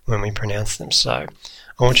right when we pronounce them. So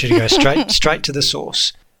I want you to go straight to the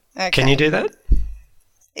source. Okay. Can you do that?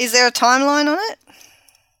 Is there a timeline on it?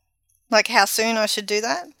 Like how soon I should do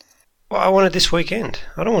that? Well, I want it this weekend.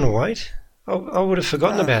 I don't want to wait. I would have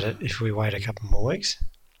forgotten about it if we wait a couple more weeks.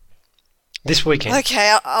 This weekend.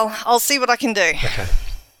 Okay, I'll see what I can do. Okay.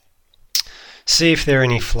 See if there are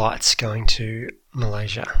any flights going to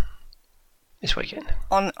Malaysia this weekend.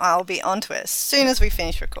 I'll be onto it as soon as we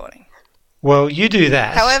finish recording. Well, you do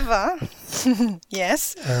that. However,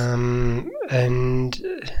 yes. And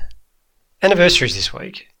anniversaries this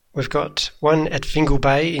week. We've got one at Fingal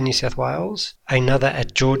Bay in New South Wales, another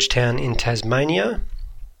at Georgetown in Tasmania,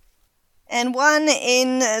 and one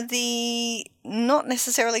in the not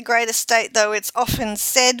necessarily great estate, though it's often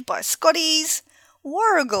said by Scotties,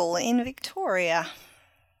 Warragul in Victoria.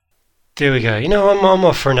 There we go. You know, I'm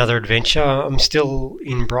off for another adventure. I'm still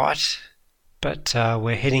in Bright, but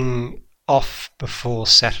we're heading off before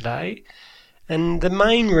Saturday. And the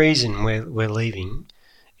main reason we're leaving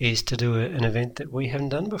is to do an event that we haven't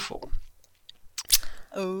done before.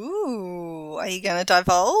 Ooh, are you going to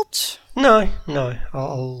divulge? No.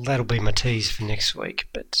 That'll be my tease for next week.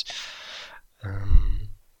 But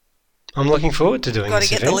I'm looking forward to doing this event.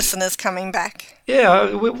 Got to get the listeners coming back.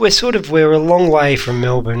 Yeah, we're a long way from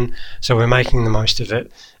Melbourne, so we're making the most of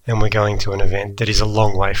it, and we're going to an event that is a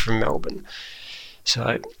long way from Melbourne.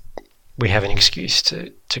 So we have an excuse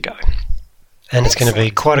to go. And it's going to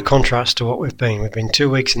be quite a contrast to what we've been. We've been 2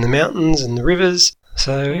 weeks in the mountains and the rivers.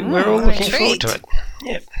 So we're all looking forward to it.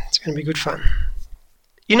 Yeah, it's going to be good fun.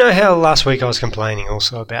 You know how last week I was complaining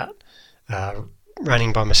also about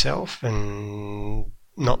running by myself and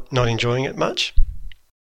not enjoying it much?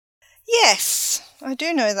 Yes, I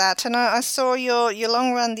do know that. And I saw your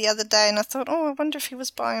long run the other day and I thought, I wonder if he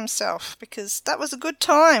was by himself, because that was a good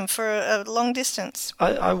time for a long distance.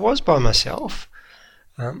 I was by myself.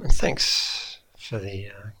 And thanks for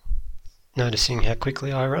the noticing how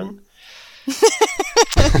quickly I run.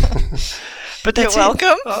 But that's You're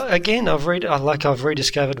welcome. Again, I've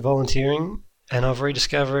rediscovered volunteering, and I've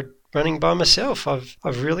rediscovered running by myself. I've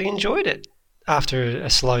really enjoyed it after a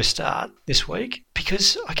slow start this week,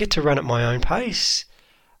 because I get to run at my own pace.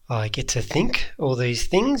 I get to think all these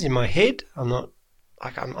things in my head. I'm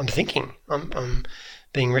thinking. I'm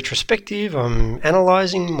being retrospective. I'm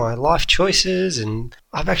analysing my life choices, and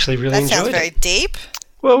I've actually really enjoyed it. That sounds very deep.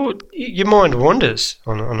 Well, your mind wanders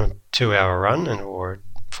on a 2-hour run or a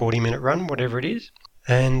 40-minute run, whatever it is.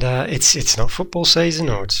 And it's not football season,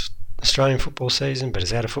 or it's Australian football season, but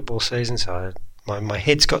it's out of football season, so my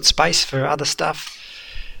head's got space for other stuff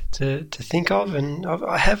to think of, and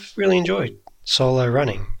I have really enjoyed solo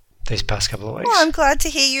running these past couple of weeks. Well, I'm glad to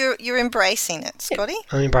hear you're embracing it, Scotty.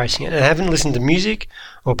 I'm embracing it. I haven't listened to music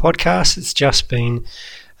or podcasts. It's just been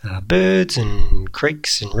birds and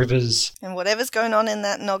creeks and rivers. And whatever's going on in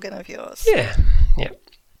that noggin of yours. Yeah.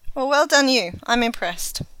 Well done you. I'm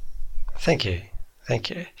impressed. Thank you.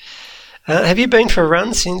 Have you been for a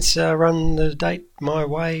run since Run the Date My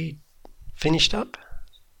Way finished up?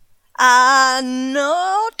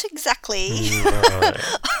 Not exactly.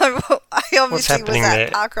 No. I obviously was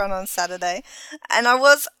at parkrun on Saturday, and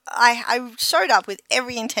I showed up with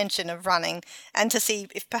every intention of running and to see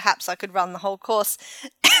if perhaps I could run the whole course.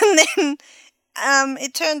 And then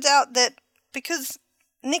it turned out that because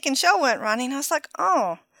Nick and Shell weren't running, I was like,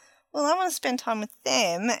 I want to spend time with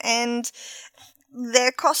them, and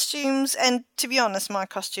their costumes, and to be honest, my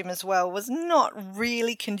costume as well, was not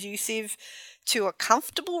really conducive to a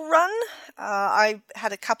comfortable run. I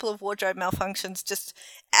had a couple of wardrobe malfunctions just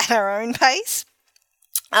at our own pace.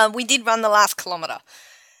 We did run the last kilometre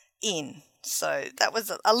in, so that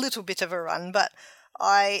was a little bit of a run, but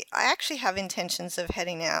I actually have intentions of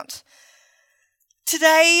heading out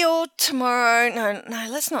today or tomorrow. No,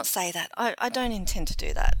 let's not say that. I don't intend to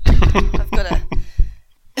do that. I've got to...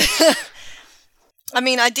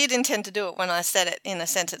 I did intend to do it when I said it in a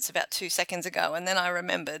sentence about 2 seconds ago, and then I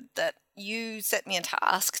remembered that you set me a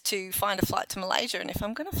task to find a flight to Malaysia, and if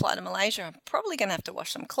I'm going to fly to Malaysia, I'm probably going to have to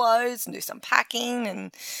wash some clothes and do some packing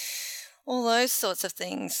and all those sorts of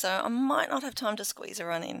things, so I might not have time to squeeze a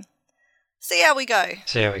run in. See how we go.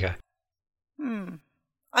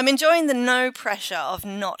 I'm enjoying the no pressure of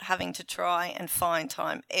not having to try and find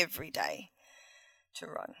time every day to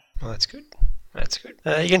run. Well, that's good.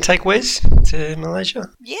 You can take Wes to Malaysia?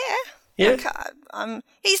 Yeah.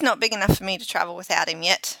 He's not big enough for me to travel without him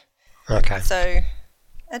yet. Okay. So,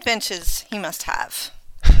 adventures he must have.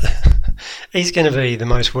 He's going to be the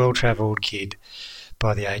most well-travelled kid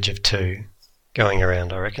by the age of 2 going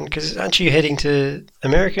around, I reckon. Because aren't you heading to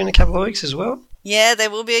America in a couple of weeks as well? Yeah, there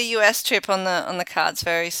will be a US trip on the cards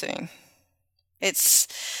very soon. Wish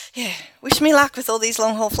me luck with all these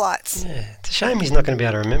long-haul flights. Yeah, it's a shame he's not going to be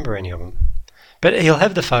able to remember any of them. But he'll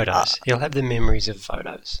have the photos. He'll have the memories of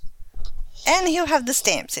photos. And he'll have the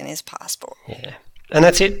stamps in his passport. Yeah. And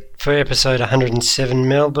that's it for episode 107,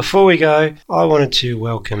 Mel. Before we go, I wanted to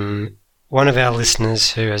welcome one of our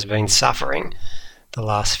listeners who has been suffering the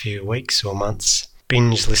last few weeks or months,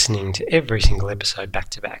 binge listening to every single episode back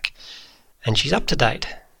to back. And she's up to date.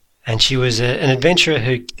 And she was an adventurer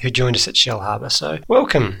who joined us at Shell Harbour. So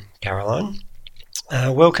welcome, Caroline.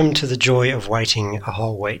 Welcome to the joy of waiting a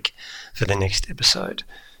whole week for the next episode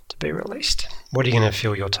to be released. What are you going to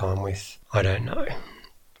fill your time with? I don't know.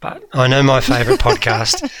 But I know my favourite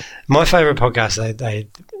podcast. My favourite podcast,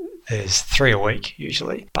 there's 3 a week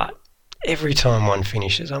usually. But every time one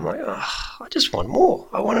finishes, I'm like, I just want more.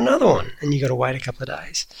 I want another one. And you got to wait a couple of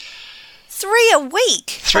days. 3 a week?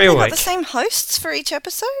 3 a week. Have they got the same hosts for each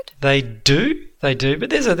episode? They do. But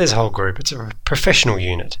there's a whole group. It's a professional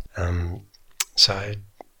unit. So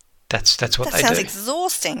that's what they do. That sounds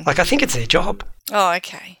exhausting. I think it's their job. Oh,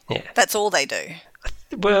 okay. Yeah. That's all they do.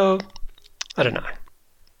 Well, I don't know.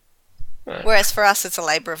 Whereas for us, it's a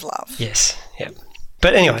labour of love. Yes. Yep.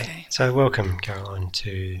 But anyway, So welcome, Caroline,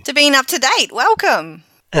 to being up to date. Welcome.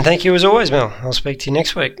 And thank you as always, Mel. I'll speak to you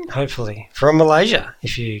next week, hopefully, from Malaysia,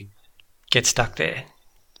 if you get stuck there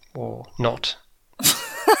or not.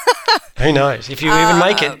 Who knows? If you even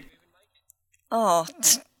make it.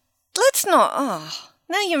 Let's not.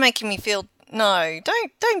 Now you're making me feel No,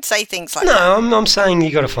 don't say things like No, that. I'm saying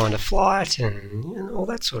you got to find a flight and all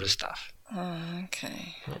that sort of stuff. Oh,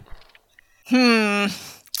 okay.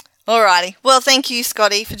 Alrighty. Well, thank you,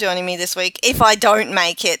 Scotty, for joining me this week. If I don't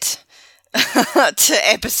make it to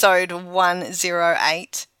episode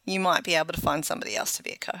 108, you might be able to find somebody else to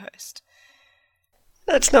be a co-host.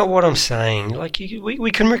 That's not what I'm saying. Like,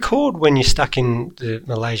 we can record when you're stuck in the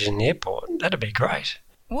Malaysian airport. That'd be great.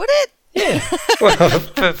 Would it? Yeah. Well,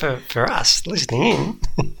 for us listening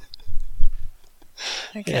in.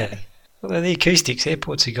 Okay. Yeah. Although the acoustics,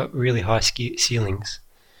 airports have got really high ceilings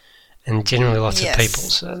and generally lots of people,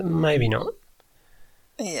 so maybe not.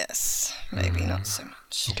 Yes, maybe not so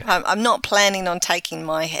much. Okay. I'm not planning on taking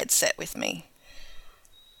my headset with me.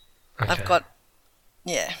 Okay. I've got...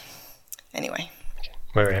 Yeah. Anyway.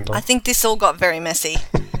 We're rambling. I think this all got very messy.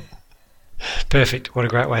 Perfect. What a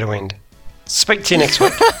great way to end. Speak to you next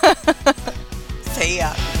week. See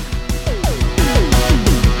ya.